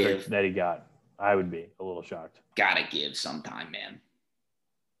contract that he got, I would be a little shocked. Gotta give sometime, man.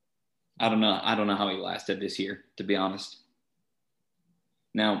 I don't know how he lasted this year, to be honest.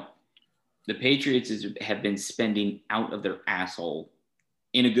 Now, the Patriots have been spending out of their asshole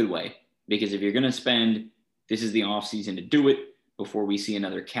in a good way, because if you're going to spend, this is the offseason to do it before we see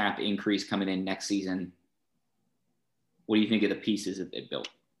another cap increase coming in next season. What do you think of the pieces that they built?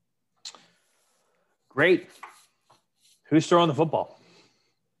 Great. Who's throwing the football?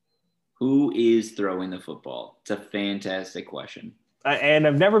 Who is throwing the football? It's a fantastic question. And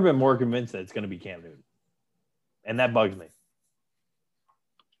I've never been more convinced that it's going to be Cam Newton. And that bugs me.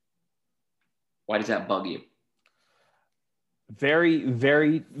 Why does that bug you? Very,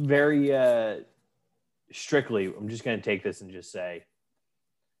 very, very strictly, I'm just going to take this and just say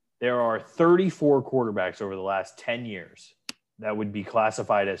there are 34 quarterbacks over the last 10 years that would be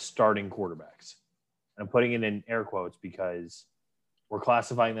classified as starting quarterbacks. I'm putting it in air quotes because we're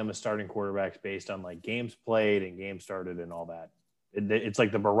classifying them as starting quarterbacks based on like games played and games started and all that. It's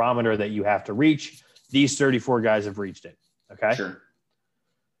like the barometer that you have to reach. These 34 guys have reached it. Okay. Sure.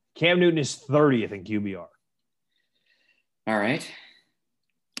 Cam Newton is 30th in QBR. All right.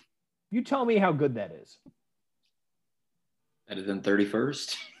 You tell me how good that is. Better than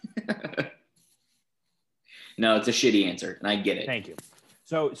 31st? No, it's a shitty answer, and I get it. Thank you.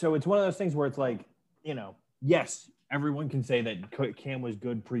 So it's one of those things where it's like, yes, everyone can say that Cam was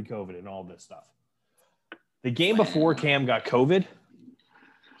good pre-COVID and all this stuff. The game before Cam got COVID,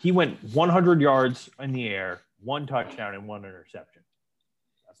 he went 100 yards in the air, 1 touchdown, and 1 interception.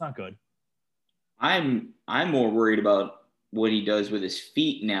 That's not good. I'm more worried about what he does with his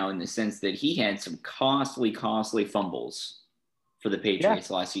feet now, in the sense that he had some costly fumbles for the Patriots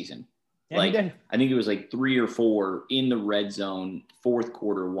last season. Yeah, he did. I think it was like 3 or 4 in the red zone, fourth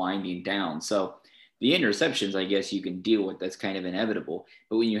quarter winding down. So the interceptions, I guess you can deal with. That's kind of inevitable.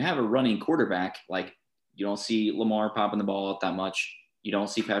 But when you have a running quarterback, like, you don't see Lamar popping the ball out that much. You don't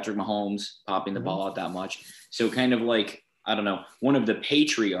see Patrick Mahomes popping the ball out that much. So kind of like, I don't know, one of the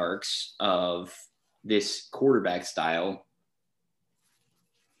patriarchs of this quarterback style,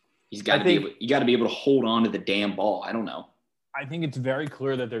 you got to be able to hold on to the damn ball. I don't know. I think it's very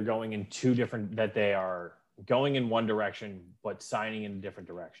clear that they're going in that they are going in one direction, but signing in a different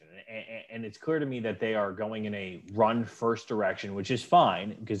direction. And it's clear to me that they are going in a run first direction, which is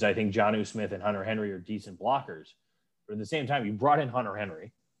fine, because I think Jonnu Smith and Hunter Henry are decent blockers. But at the same time, you brought in Hunter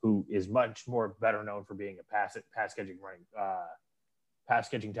Henry, who is much more better known for being a pass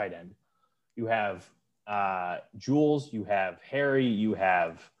catching tight end. You have Jules, you have Harry, you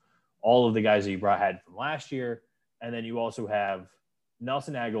have all of the guys that you had from last year. And then you also have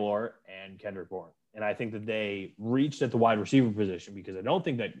Nelson Aguilar and Kendrick Bourne. And I think that they reached at the wide receiver position, because I don't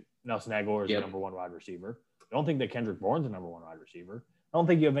think that Nelson Aguilar is the number 1 wide receiver. I don't think that Kendrick Bourne's the number 1 wide receiver. I don't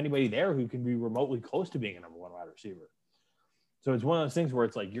think you have anybody there who can be remotely close to being a number 1 wide receiver. So it's one of those things where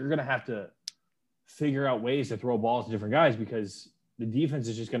it's like, you're going to have to figure out ways to throw balls to different guys, because the defense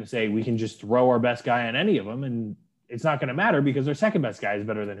is just going to say, we can just throw our best guy on any of them. And it's not going to matter, because their second best guy is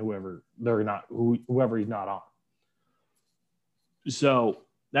better than whoever he's not on. So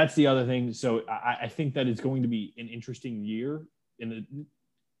that's the other thing. So I think that it's going to be an interesting year.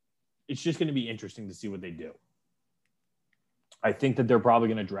 It's just going to be interesting to see what they do. I think that they're probably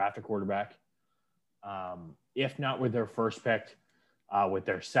going to draft a quarterback. If not with their first pick, with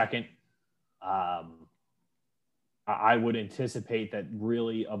their second. I would anticipate that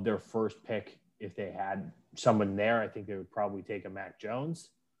really of their first pick, if they had someone there, I think they would probably take a Mac Jones.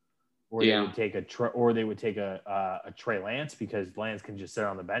 Or they would take a Trey Lance, because Lance can just sit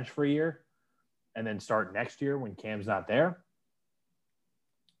on the bench for a year and then start next year when Cam's not there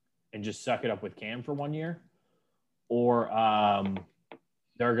and just suck it up with Cam for 1 year. Or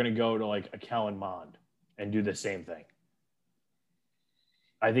they're going to go to like a Kellen Mond and do the same thing.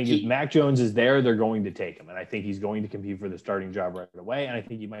 I think if Mac Jones is there, they're going to take him. And I think he's going to compete for the starting job right away. And I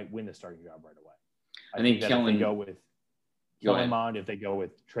think he might win the starting job right away. I think that if they go with Kellen Mond, if they go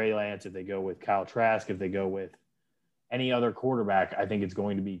with Trey Lance, if they go with Kyle Trask, if they go with any other quarterback, I think it's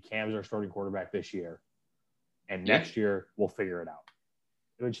going to be Cam's our starting quarterback this year. And next year, we'll figure it out.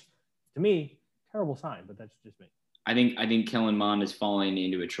 Which, to me, terrible sign, but that's just me. I think Kellen Mond is falling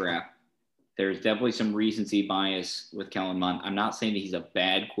into a trap. There's definitely some recency bias with Kellen Mond. I'm not saying that he's a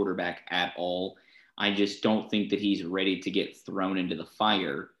bad quarterback at all. I just don't think that he's ready to get thrown into the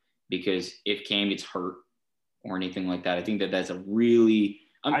fire, because if Cam gets hurt or anything like that, I think that that's a really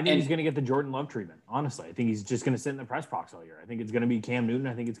I think he's going to get the Jordan Love treatment, honestly. I think he's just going to sit in the press box all year. I think it's going to be Cam Newton.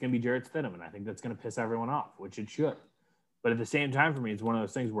 I think it's going to be Jarrett Stidham, and I think that's going to piss everyone off, which it should. But at the same time, for me, it's one of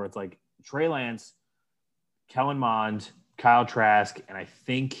those things where it's like Trey Lance, Kellen Mond, Kyle Trask, and I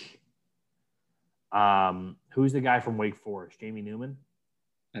think who's the guy from Wake Forest? Jamie Newman?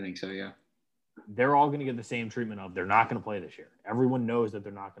 I think so, yeah. They're all going to get the same treatment of they're not going to play this year. Everyone knows that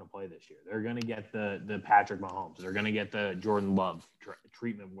they're not going to play this year. They're going to get the Patrick Mahomes. They're going to get the Jordan Love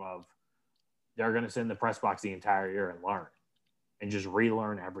treatment of they're going to sit in the press box the entire year and learn and just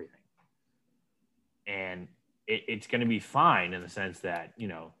relearn everything. And it's going to be fine in the sense that,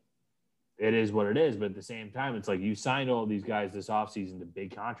 it is what it is. But at the same time, it's like you signed all these guys this offseason to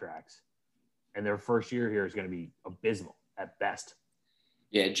big contracts, and their first year here is going to be abysmal at best.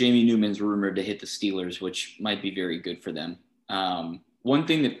 Yeah, Jamie Newman's rumored to hit the Steelers, which might be very good for them. One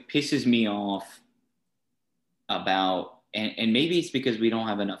thing that pisses me off about, and maybe it's because we don't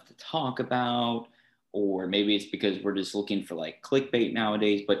have enough to talk about, or maybe it's because we're just looking for like clickbait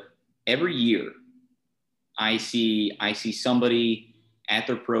nowadays, but every year I see somebody at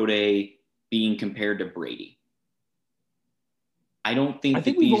their pro day being compared to Brady. I don't think I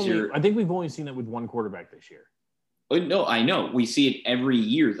think we've only seen that with one quarterback this year. No, I know. We see it every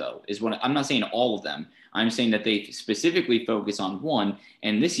year, though, is what I'm not saying all of them. I'm saying that they specifically focus on one.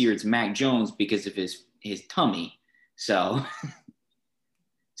 And this year it's Mac Jones because of his tummy. So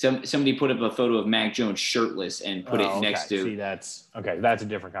somebody put up a photo of Mac Jones shirtless and put it next to. See, that's a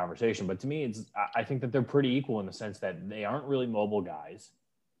different conversation. But to me, I think that they're pretty equal in the sense that they aren't really mobile guys.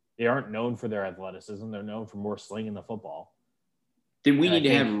 They aren't known for their athleticism. They're known for more slinging the football. Then we need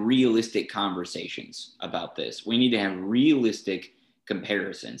to have realistic conversations about this. We need to have realistic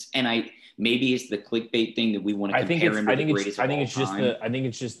comparisons. And maybe it's the clickbait thing that we want to compare him to the greatest of all time. I think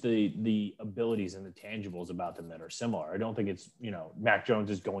it's just the abilities and the tangibles about them that are similar. I don't think it's, Mac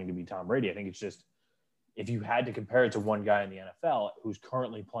Jones is going to be Tom Brady. I think it's just, if you had to compare it to one guy in the NFL who's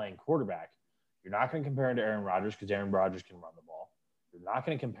currently playing quarterback, you're not going to compare him to Aaron Rodgers because Aaron Rodgers can run the ball. You're not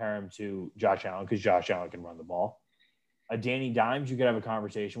going to compare him to Josh Allen because Josh Allen can run the ball. A Danny Dimes you could have a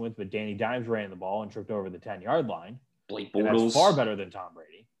conversation with, but Danny Dimes ran the ball and tripped over the 10-yard line. Blake Bortles. That's far better than Tom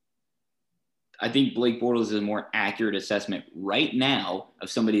Brady. I think Blake Bortles is a more accurate assessment right now of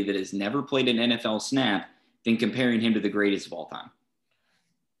somebody that has never played an NFL snap than comparing him to the greatest of all time.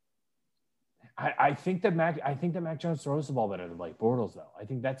 I think that Mac Jones throws the ball better than Blake Bortles, though. I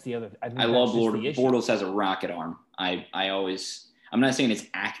think that's the other. I love Bortles. Bortles has a rocket arm. I'm not saying it's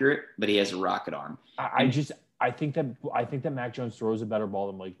accurate, but he has a rocket arm. I think that Mac Jones throws a better ball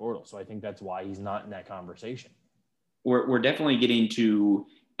than Blake Bortles, so I think that's why he's not in that conversation. We're definitely getting to,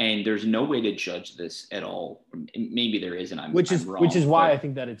 and there's no way to judge this at all. Maybe there is, and I'm wrong. Which is why I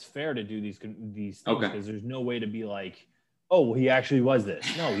think that it's fair to do these things, because there's no way to be like, oh, well, he actually was this.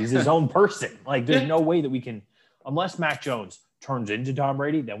 No, he's his own person. Like, there's no way that we can, unless Mac Jones turns into Tom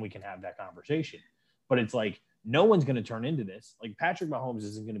Brady, then we can have that conversation. But it's like, no one's going to turn into this. Like, Patrick Mahomes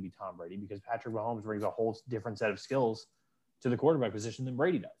isn't going to be Tom Brady because Patrick Mahomes brings a whole different set of skills to the quarterback position than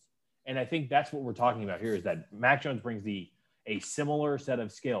Brady does. And I think that's what we're talking about here, is that Mac Jones brings a similar set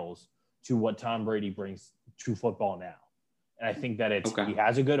of skills to what Tom Brady brings to football now. And I think that he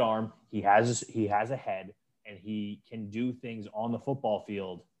has a good arm, he has a head, and he can do things on the football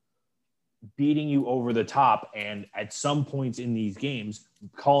field, beating you over the top, and at some points in these games,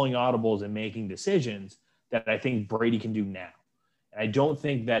 calling audibles and making decisions that I think Brady can do now. And I don't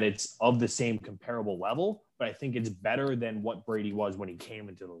think that it's of the same comparable level, but I think it's better than what Brady was when he came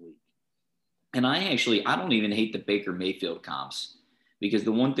into the league. And I don't even hate the Baker Mayfield comps, because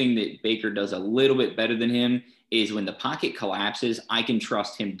the one thing that Baker does a little bit better than him is when the pocket collapses, I can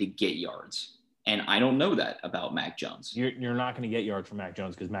trust him to get yards. And I don't know that about Mac Jones. You're not going to get yards from Mac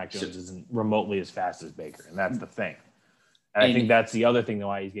Jones because Mac Jones isn't remotely as fast as Baker. And that's the thing. And I think that's the other thing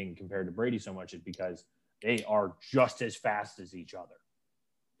why he's getting compared to Brady so much, is because they are just as fast as each other.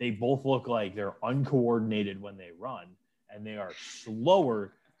 They both look like they're uncoordinated when they run, and they are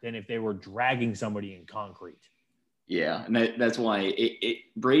slower than if they were dragging somebody in concrete. Yeah, and that's why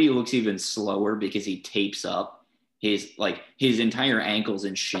Brady looks even slower, because he tapes up. His entire ankles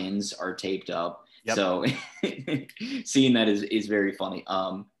and shins are taped up. Yep. So seeing that is very funny.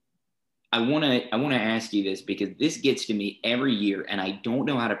 I want to ask you this, because this gets to me every year, and I don't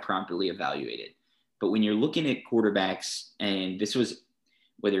know how to properly evaluate it. But when you're looking at quarterbacks, and this was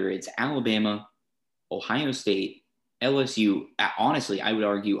whether it's Alabama, Ohio State, LSU, honestly, I would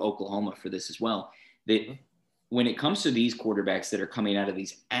argue Oklahoma for this as well, that when it comes to these quarterbacks that are coming out of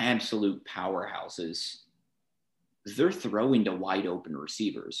these absolute powerhouses, they're throwing to wide open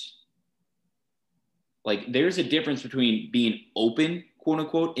receivers. Like, there's a difference between being open, quote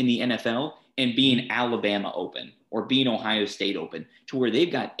unquote, in the NFL and being Alabama open or being Ohio State open, to where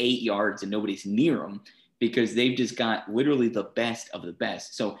they've got 8 yards and nobody's near them because they've just got literally the best of the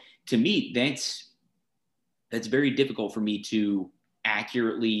best. So to me, that's very difficult for me to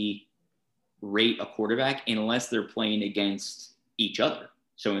accurately rate a quarterback unless they're playing against each other.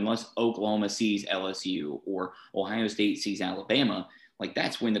 So unless Oklahoma sees LSU or Ohio State sees Alabama, like,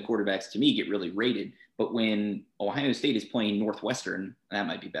 that's when the quarterbacks to me get really rated. But when Ohio State is playing Northwestern, that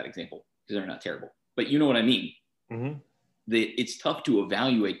might be a bad example because they're not terrible, but you know what I mean? Mm-hmm. It's tough to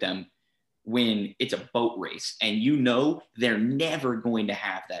evaluate them when it's a boat race, and they're never going to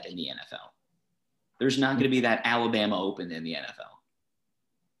have that in the NFL. There's not going to be that Alabama Open in the NFL.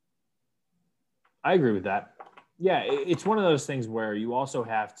 I agree with that. Yeah, it's one of those things where you also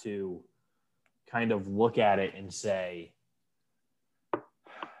have to kind of look at it and say,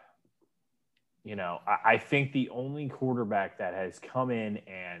 I think the only quarterback that has come in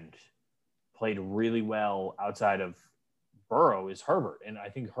and played really well outside of Burrow is Herbert. And I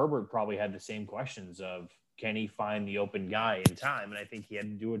think Herbert probably had the same questions of, can he find the open guy in time? And I think he had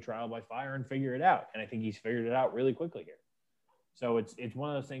to do a trial by fire and figure it out. And I think he's figured it out really quickly here. So it's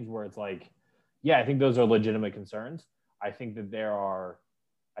one of those things where it's like, yeah, I think those are legitimate concerns. I think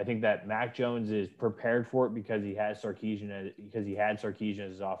that Mac Jones is prepared for it because he had Sarkisian as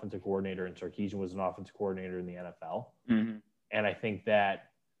his offensive coordinator, and Sarkisian was an offensive coordinator in the NFL. Mm-hmm. And I think that,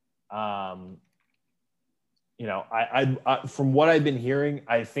 I from what I've been hearing,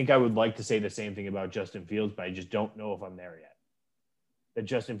 I think I would like to say the same thing about Justin Fields, but I just don't know if I'm there yet. That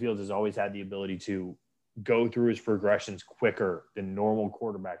Justin Fields has always had the ability to go through his progressions quicker than normal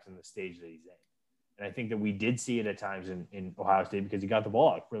quarterbacks in the stage that he's in. And I think that we did see it at times in Ohio State because he got the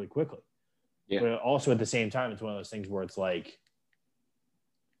ball out really quickly. Yeah. But also at the same time, it's one of those things where it's like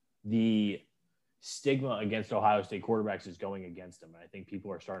the stigma against Ohio State quarterbacks is going against them. And I think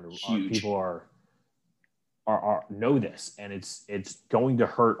people are starting to people are know this, and it's going to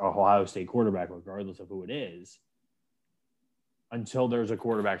hurt a Ohio State quarterback regardless of who it is, until there's a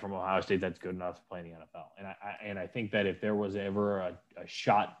quarterback from Ohio State that's good enough to play in the NFL. And I think that if there was ever a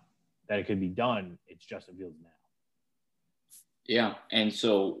shot that it could be done, it's Justin Fields now. Yeah, and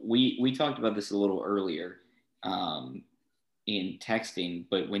so we talked about this a little earlier in texting,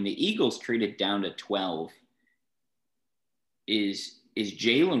 but when the Eagles traded down to 12, is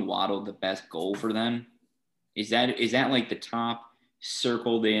Jalen Waddle the best goal for them? Is that like the top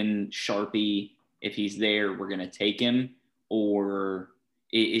circled in Sharpie? If he's there, we're going to take him. Or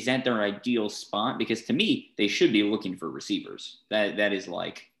is that their ideal spot? Because to me, they should be looking for receivers. That is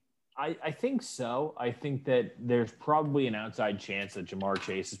like. I think so. I think that there's probably an outside chance that Jamar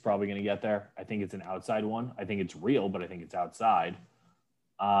Chase is probably going to get there. I think it's an outside one. I think it's real, but I think it's outside.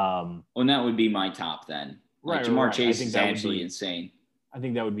 Well, that would be my top then. Like Jamar Chase is absolutely insane. I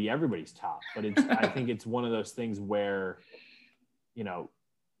think that would be everybody's top, but I think it's one of those things where,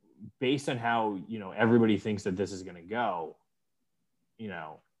 based on how, everybody thinks that this is going to go,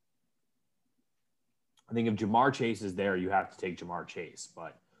 I think if Jamar Chase is there, you have to take Jamar Chase,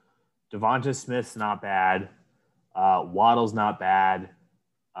 but Devonta Smith's not bad. Waddle's not bad.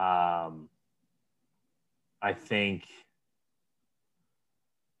 I think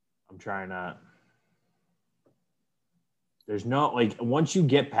I'm trying to. There's no, once you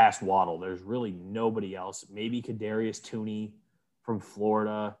get past Waddle, there's really nobody else. Maybe Kadarius Toney from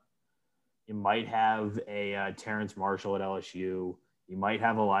Florida. You might have a Terrence Marshall at LSU. You might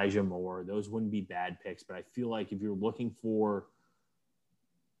have Elijah Moore. Those wouldn't be bad picks, but I feel like if you're looking for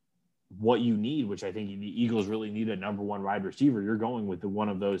what you need, which I think the Eagles really need a number one wide receiver, you're going with one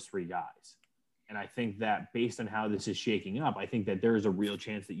of those three guys. And I think that based on how this is shaking up, I think that there is a real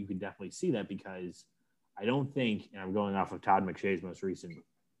chance that you could definitely see that, because I don't think, and I'm going off of Todd McShay's most recent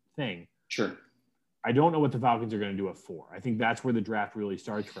thing. Sure. I don't know what the Falcons are going to do at 4. I think that's where the draft really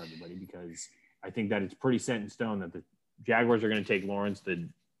starts for everybody, because I think that it's pretty set in stone that the Jaguars are going to take Lawrence, the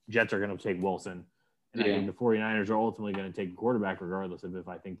Jets are going to take Wilson, and I think the 49ers are ultimately going to take a quarterback, regardless of if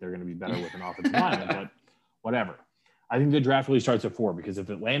I think they're going to be better with an offensive lineman, but whatever. I think the draft really starts at 4, because if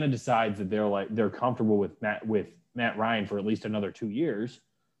Atlanta decides that they're comfortable with Matt Ryan for at least another 2 years,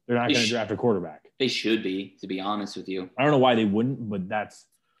 they're not going to draft a quarterback. They should be, to be honest with you. I don't know why they wouldn't, but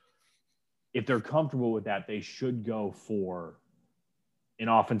if they're comfortable with that, they should go for an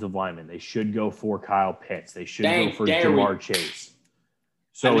offensive lineman. They should go for Kyle Pitts. They should go for Jamar Chase.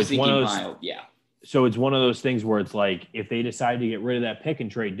 So it's one of those. So it's one of those things where it's like, if they decide to get rid of that pick and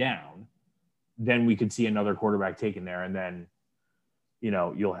trade down, then we could see another quarterback taken there, and then,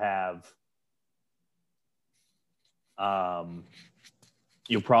 you'll have.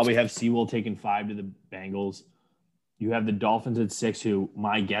 You'll probably have Sewell taking 5 to the Bengals. You have the Dolphins at 6, who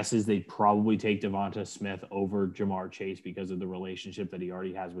my guess is they'd probably take Devonta Smith over Jamar Chase because of the relationship that he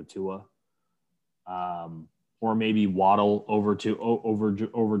already has with Tua. Or maybe Waddle over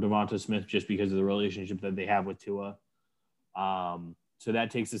Devonta Smith just because of the relationship that they have with Tua. So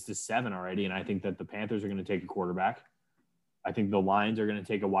that takes us to 7 already, and I think that the Panthers are going to take a quarterback. I think the Lions are going to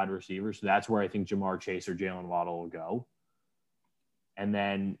take a wide receiver, so that's where I think Jamar Chase or Jalen Waddle will go. And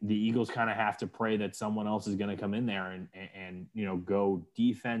then the Eagles kind of have to pray that someone else is going to come in there and go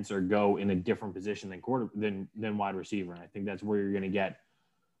defense or go in a different position than wide receiver. And I think that's where you're going to get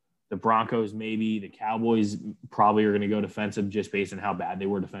the Broncos, maybe the Cowboys probably are going to go defensive just based on how bad they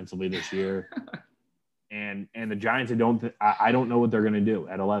were defensively this year. and the Giants, I don't know what they're going to do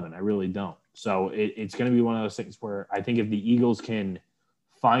at 11. I really don't. So it's going to be one of those things where I think if the Eagles can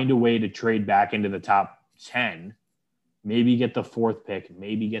find a way to trade back into the top 10, maybe get the 4th pick,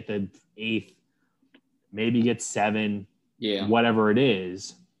 maybe get the 8th, maybe get 7, whatever it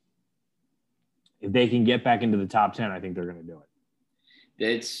is. If they can get back into the top 10, I think they're going to do it.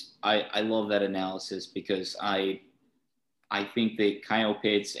 I love that analysis, because I think that Kyle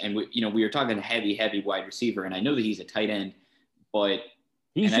Pitts, and we were talking heavy wide receiver, and I know that he's a tight end, but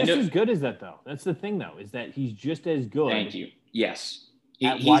he's just as good as that, though. That's the thing, though, is that he's just as good. Thank you. Yes.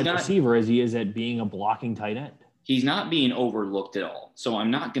 He's wide receiver as he is at being a blocking tight end. He's not being overlooked at all. So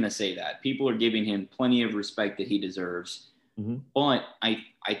I'm not going to say that. People are giving him plenty of respect that he deserves. Mm-hmm. But I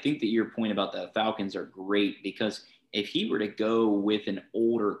think that your point about the Falcons are great, because if he were to go with an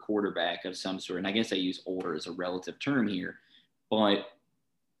older quarterback of some sort, and I guess I use older as a relative term here, but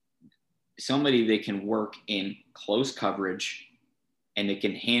somebody that can work in close coverage and that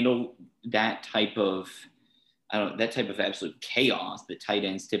can handle that type of absolute chaos that tight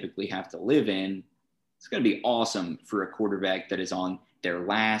ends typically have to live in, it's going to be awesome for a quarterback that is on their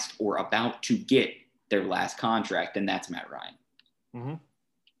last or about to get their last contract, and that's Matt Ryan. Mm-hmm.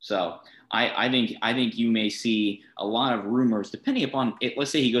 So I think you may see a lot of rumors depending upon it.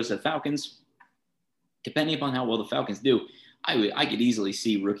 Let's say he goes to the Falcons. Depending upon how well the Falcons do, I could easily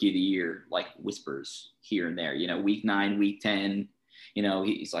see Rookie of the Year like whispers here and there. Week 9, week 10.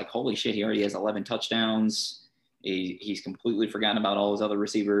 He's like, holy shit, he already has 11 touchdowns. He's completely forgotten about all his other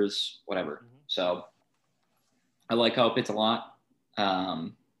receivers, whatever. Mm-hmm. So I like Kyle Pitts a lot. I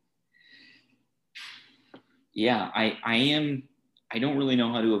don't really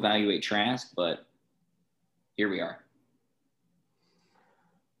know how to evaluate Trask, but here we are.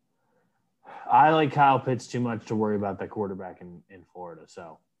 I like Kyle Pitts too much to worry about the quarterback in Florida.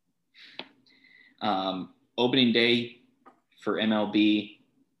 So, opening day for MLB.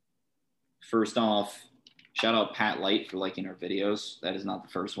 First off, shout out Pat Light for liking our videos. That is not the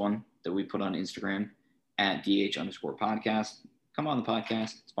first one that we put on Instagram at DH_podcast. Come on the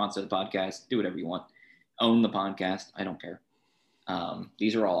podcast, sponsor the podcast, do whatever you want. Own the podcast. I don't care.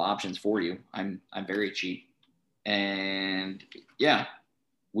 These are all options for you. I'm very cheap. And yeah,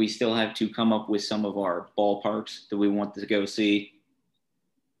 we still have to come up with some of our ballparks that we want to go see.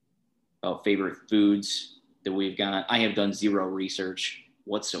 About favorite foods that we've got. I have done zero research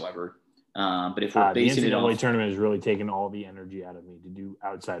whatsoever. But if we're basing it off, the NCAA tournament has really taken all the energy out of me to do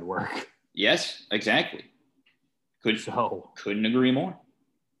outside work. Yes, exactly. Couldn't agree more.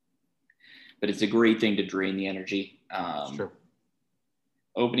 But it's a great thing to drain the energy. Sure.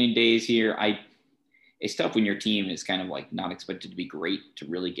 Opening days here, it's tough when your team is kind of like not expected to be great to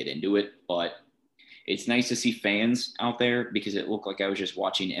really get into it, but it's nice to see fans out there, because it looked like I was just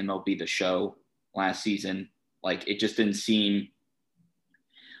watching MLB The Show last season. Like, it just didn't seem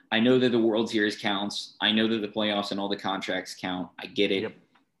 – I know that the World Series counts. I know that the playoffs and all the contracts count. I get it. Yep.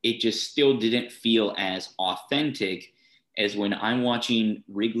 It just still didn't feel as authentic as when I'm watching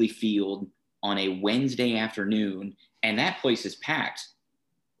Wrigley Field on a Wednesday afternoon and that place is packed.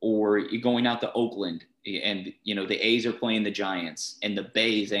 Or you're going out to Oakland and, the A's are playing the Giants and the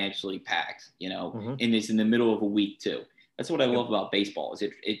Bay is actually packed, mm-hmm. and it's in the middle of a week too. That's what I love about baseball, is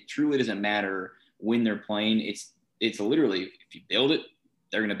it truly doesn't matter when they're playing. It's literally, if you build it,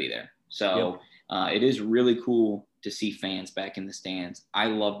 they're going to be there. So it is really cool to see fans back in the stands. I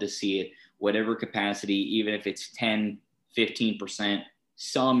love to see it, whatever capacity, even if it's 10, 15%,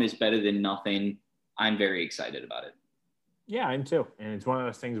 some is better than nothing. I'm very excited about it. Yeah, I am too. And it's one of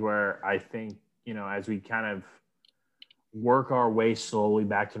those things where I think, as we kind of work our way slowly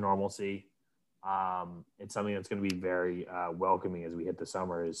back to normalcy, it's something that's going to be very welcoming as we hit the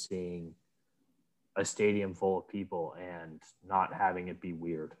summer, is seeing a stadium full of people and not having it be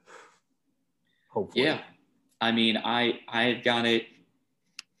weird. Hopefully. Yeah. I mean, I've got it.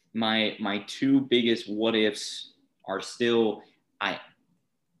 My two biggest what ifs are still,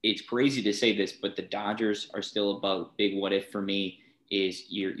 it's crazy to say this, but the Dodgers are still a big what if for me. Is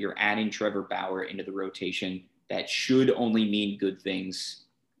you're adding Trevor Bauer into the rotation. That should only mean good things.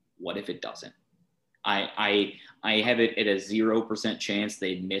 What if it doesn't? I have it at a 0% chance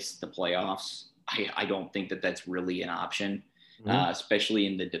they miss the playoffs. I don't think that that's really an option, mm-hmm. Especially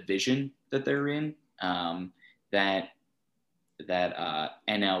in the division that they're in. That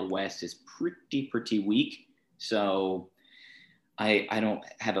NL West is pretty weak. So I don't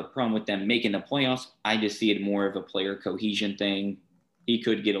have a problem with them making the playoffs. I just see it more of a player cohesion thing. He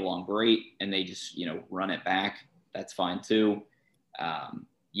could get along great and they just, run it back. That's fine too.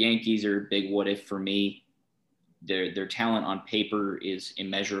 Yankees are a big what if for me. Their talent on paper is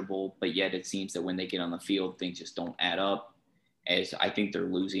immeasurable, but yet it seems that when they get on the field, things just don't add up, as I think they're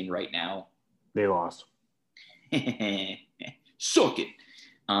losing right now. They lost. Suck it.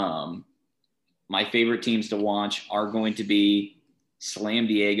 My favorite teams to watch are going to be Slam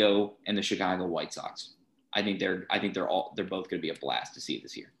Diego and the Chicago White Sox. I think they're both going to be a blast to see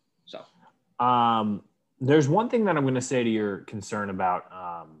this year. So, there's one thing that I'm going to say to your concern about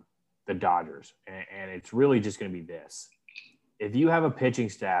the Dodgers, and it's really just going to be this: if you have a pitching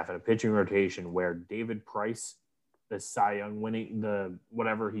staff and a pitching rotation where David Price the Cy Young winning, the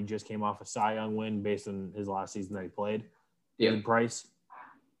whatever he just came off a Cy Young win based on his last season that he played. David Price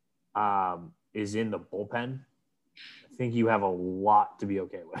is in the bullpen. I think you have a lot to be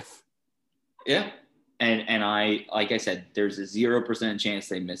okay with. Yeah. And I, like I said, there's a 0% chance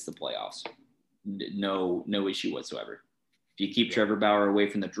they miss the playoffs. No issue whatsoever. If you keep Trevor Bauer away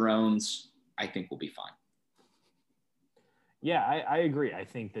from the drones, I think we'll be fine. Yeah, I agree. I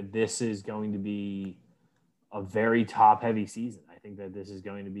think that this is going to be a very top-heavy season. I think that this is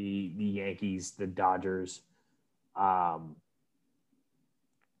going to be the Yankees, the Dodgers,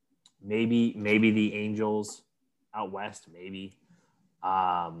 maybe the Angels out west, maybe.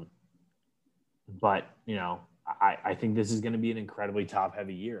 But, you know, I think this is going to be an incredibly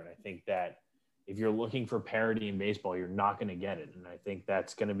top-heavy year. And I think that if you're looking for parity in baseball, you're not going to get it. And I think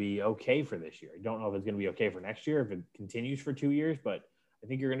that's going to be okay for this year. I don't know if it's going to be okay for next year, if it continues for 2 years, but I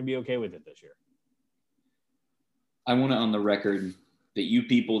think you're going to be okay with it this year. I want it on the record that you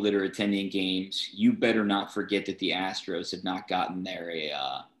people that are attending games, you better not forget that the Astros have not gotten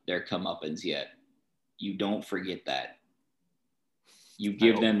their comeuppance yet. You don't forget that. You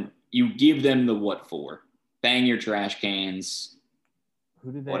give them the what for. Bang your trash cans.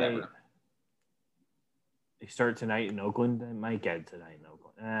 Who did they? Whatever. They start tonight in Oakland. They might get it tonight in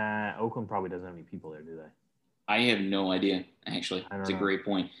Oakland. Oakland probably doesn't have any people there, do they? I have no idea. Actually, it's a great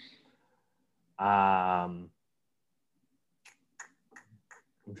point. I'm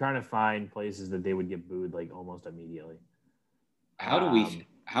trying to find places that they would get booed like almost immediately.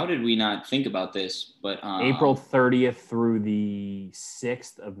 How did we not think about this? But April 30th through the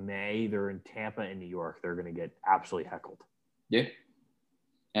 6th of May, they're in Tampa and New York. They're going to get absolutely heckled. Yeah.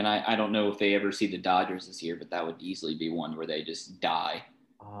 And I don't know if they ever see the Dodgers this year, but that would easily be one where they just die.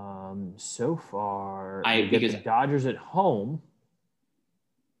 So far, they get the Dodgers at home.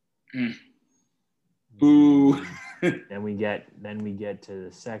 Boo. Then we get to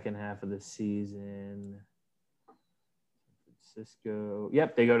the second half of the season. San Francisco.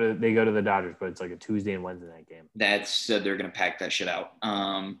 Yep, they go to the Dodgers, but it's like a Tuesday and Wednesday night game. That's they're gonna pack that shit out.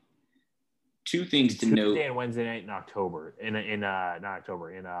 Two things to note. Tuesday and Wednesday night in October, in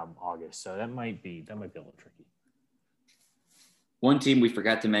August. So that might be a little tricky. One team we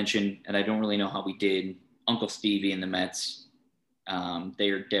forgot to mention, and I don't really know how we did. Uncle Stevie and the Mets. They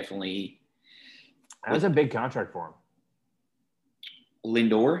are definitely. That was a big contract for him.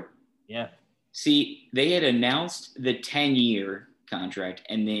 Lindor? Yeah. See, they had announced the 10-year contract,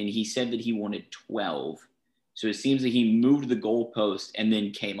 and then he said that he wanted 12. So it seems that he moved the goalpost and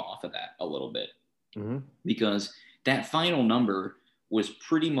then came off of that a little bit. Mm-hmm. Because that final number was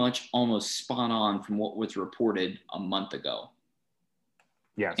pretty much almost spot on from what was reported a month ago.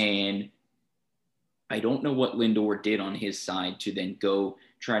 Yes. And I don't know what Lindor did on his side to then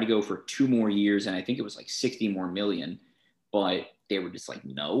try to go for 2 more years. And I think it was like 60 more million, but they were just like,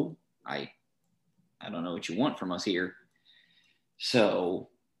 no, I don't know what you want from us here. So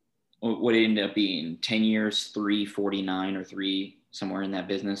what it ended up being 10 years, 349 or 3 somewhere in that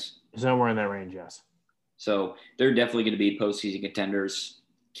business. Somewhere in that range. Yes. So they're definitely going to be postseason contenders.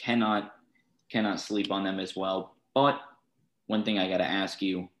 Cannot sleep on them as well. But one thing I got to ask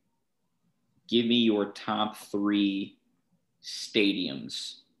you, give me your top 3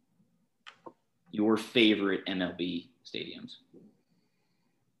 stadiums, your favorite MLB stadiums.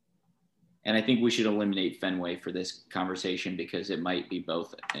 And I think we should eliminate Fenway for this conversation because it might be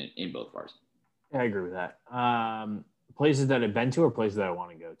both in both of ours. Yeah, I agree with that. Places that I've been to or places that I want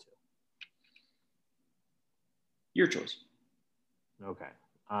to go to? Your choice. Okay.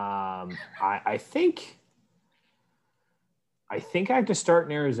 I think I have to start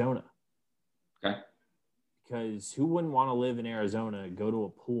in Arizona. Okay. Because who wouldn't want to live in Arizona, go to a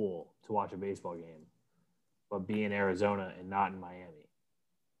pool to watch a baseball game, but be in Arizona and not in Miami?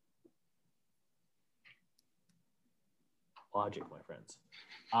 Logic, my friends.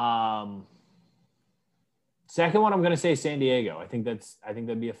 Second one, I'm going to say San Diego. I think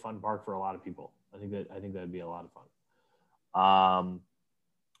that'd be a fun park for a lot of people. I think that'd be a lot of fun.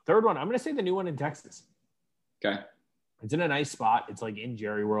 Third one, I'm going to say the new one in Texas. Okay. It's in a nice spot. It's like in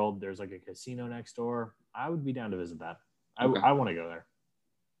Jerry World. There's like a casino next door. I would be down to visit that. I want to go there.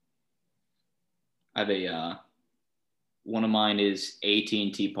 I have one of mine is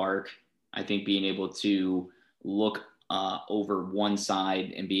AT&T Park. I think being able to look over one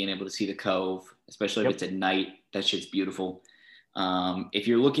side and being able to see the Cove, especially if it's at night, that shit's beautiful. If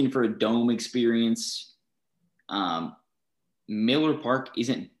you're looking for a dome experience, Miller Park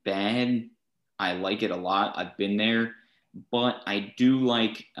isn't bad. I like it a lot. I've been there, but I do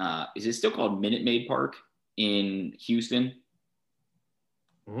like, is it still called Minute Maid Park in Houston?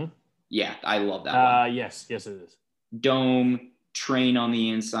 Mm-hmm. Yeah, I love that one. Yes, it is. dome, train on the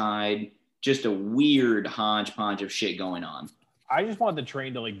inside, just a weird hodgepodge of shit going on. I just want the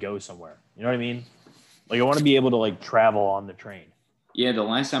train to like go somewhere. You know what I mean? Like I want to be able to like travel on the train. Yeah, the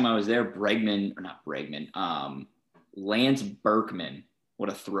last time I was there, Lance Berkman, what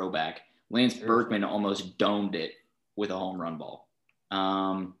a throwback. Lance Berkman almost domed it with a home run ball.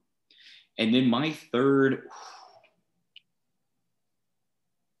 And then my third,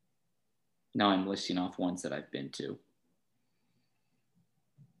 now I'm listing off ones that I've been to.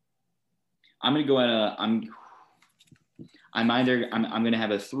 I'm going to go at I'm going to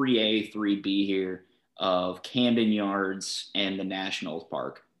have a 3A, 3B here of Camden Yards and the Nationals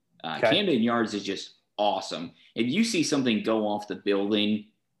Park. Camden Yards is just awesome. If you see something go off the building,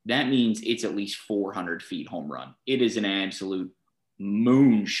 that means it's at least 400 feet home run. It is an absolute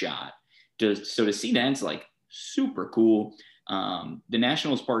moonshot. So to see that, it's like super cool. The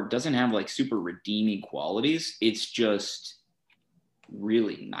Nationals Park doesn't have like super redeeming qualities. It's just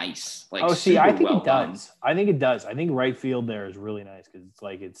really nice. Like, I think it does. I think it does. I think right field there is really nice because it's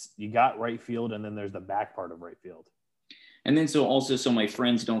like you got right field and then there's the back part of right field. And then so my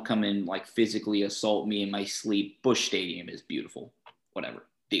friends don't come in like physically assault me in my sleep. Busch Stadium is beautiful. Whatever.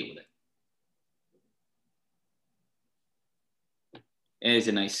 Deal with it. It is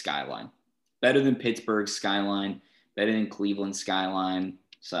a nice skyline. Better than Pittsburgh's skyline. Better than Cleveland's skyline.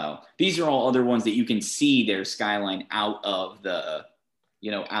 So these are all other ones that you can see their skyline out of the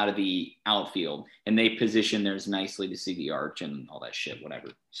outfield, and they position theirs nicely to see the arch and all that shit, whatever.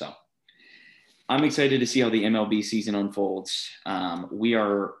 So I'm excited to see how the MLB season unfolds. We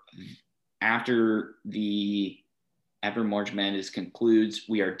are after March Madness concludes,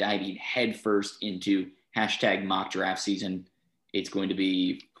 we are diving headfirst into #mock draft season. It's going to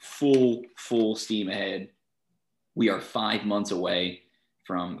be full steam ahead. We are 5 months away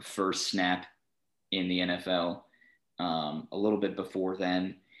from first snap in the NFL. A little bit before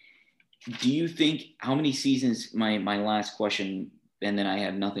then. Do you think how many seasons, my last question, and then I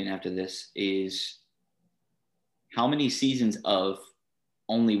have nothing after this, is how many seasons of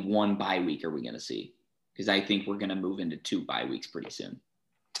only one bye week are we going to see? Because I think we're going to move into 2 bye weeks pretty soon.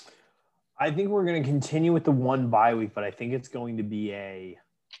 I think we're going to continue with the 1 bye week, but I think it's going to be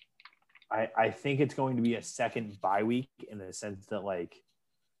I think it's going to be a second bye week in the sense that like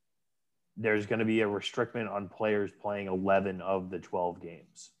there's going to be a restriction on players playing 11 of the 12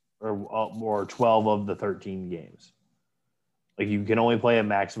 games or 12 of the 13 games. Like you can only play a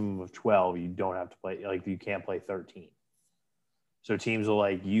maximum of 12. You don't have to play, like you can't play 13. So teams will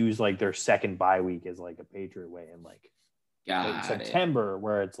like use like their second bye week as like a Patriot way in like September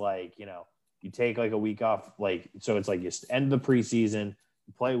where it's like, you take like a week off. Like, so it's like you end the preseason,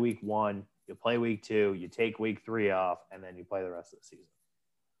 you play week 1, you play week 2, you take week 3 off, and then you play the rest of the season.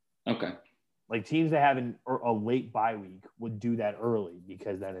 Okay. Like teams that have a late bye week would do that early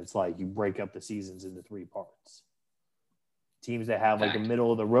because then it's like you break up the seasons into 3 parts. Teams that have like a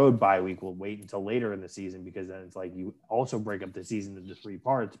middle of the road bye week will wait until later in the season because then it's like you also break up the season into 3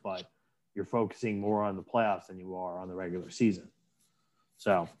 parts, but you're focusing more on the playoffs than you are on the regular season.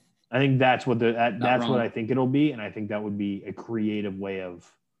 So I think that's what that's what I think it'll be, and I think that would be a creative way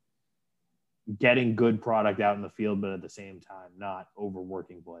of getting good product out in the field, but at the same time, not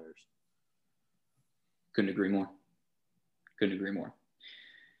overworking players. Couldn't agree more.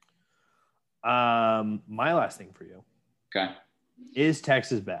 My last thing for you. Okay. Is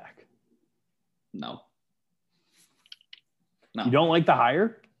Texas back? No. You don't like the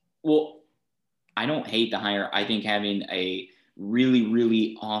hire? Well, I don't hate the hire. I think having a really,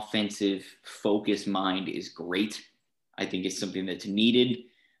 really offensive focused mind is great. I think it's something that's needed.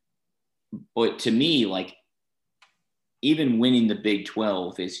 But to me, like, even winning the Big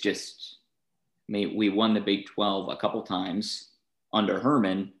 12 is just, we won the Big 12 a couple times under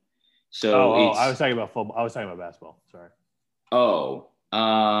Herman. So I was talking about football. I was talking about basketball. Sorry.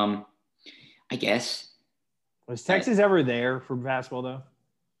 I guess. Was Texas ever there for basketball though?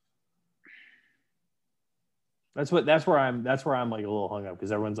 That's where I'm like a little hung up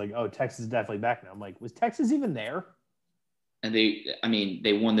because everyone's like, "Oh, Texas is definitely back now." I'm like, was Texas even there? And they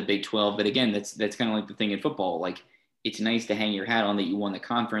won the Big 12, but again, that's kind of like the thing in football. Like, it's nice to hang your hat on that you won the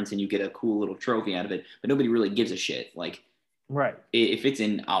conference and you get a cool little trophy out of it, but nobody really gives a shit. Like, right. If it's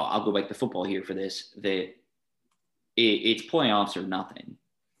in, I'll go back to football here for this, that it's playoffs or nothing.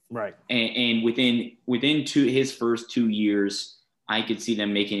 Right. And within his first 2 years, I could see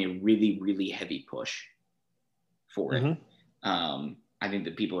them making a really, really heavy push for it. I think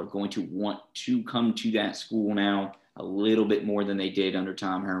that people are going to want to come to that school now a little bit more than they did under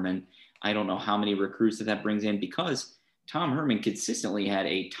Tom Herman. I don't know how many recruits that brings in because Tom Herman consistently had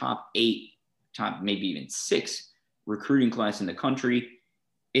a top 8, top maybe even 6 recruiting class in the country.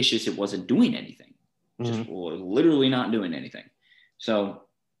 It's just it wasn't doing anything. Just literally not doing anything. So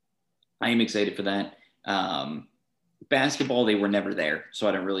I am excited for that. Basketball, they were never there, so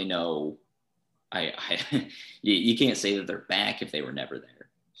I don't really know. You can't say that they're back if they were never there.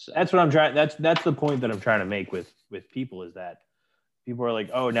 So that's what I'm trying. That's the point that I'm trying to make with people is that people are like,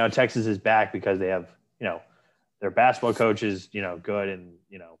 oh, now Texas is back because they have, their basketball coach is, good and,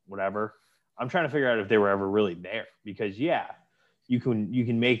 whatever. I'm trying to figure out if they were ever really there because, you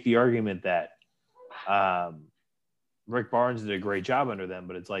can make the argument that Rick Barnes did a great job under them,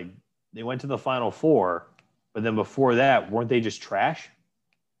 but it's like they went to the Final Four, but then before that, weren't they just trash?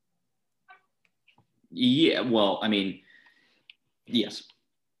 Yeah, well, I mean, yes.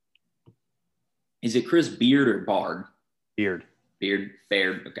 Is it Chris Beard or Bard? Beard. Baird.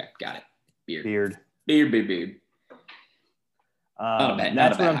 Okay, got it. Beard. That's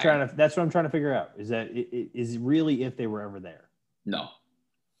what I'm trying to figure out. Is that is really if they were ever there? No,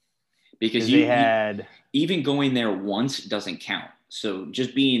 because even going there once doesn't count. So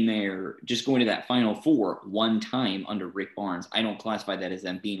just being there, just going to that Final Four one time under Rick Barnes, I don't classify that as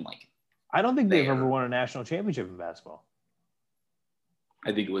them being like. I don't think they've ever won a national championship in basketball.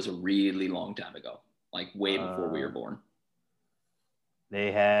 I think it was a really long time ago, like way before we were born.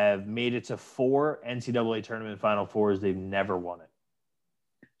 They have made it to 4 NCAA tournament Final Fours. They've never won it.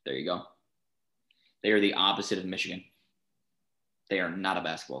 There you go. They are the opposite of Michigan. They are not a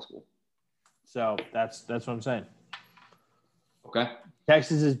basketball school. So that's what I'm saying. Okay.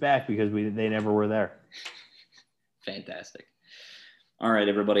 Texas is back because they never were there. Fantastic. All right,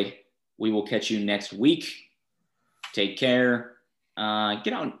 everybody. We will catch you next week. Take care.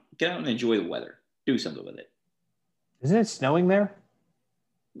 Get out and enjoy the weather. Do something with it. Isn't it snowing there?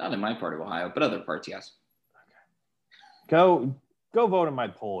 Not in my part of Ohio, but other parts, yes. Okay. Go vote in my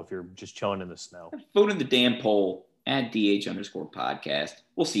poll if you're just chilling in the snow. Vote in the damn poll at DH_podcast.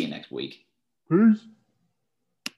 We'll see you next week. Peace.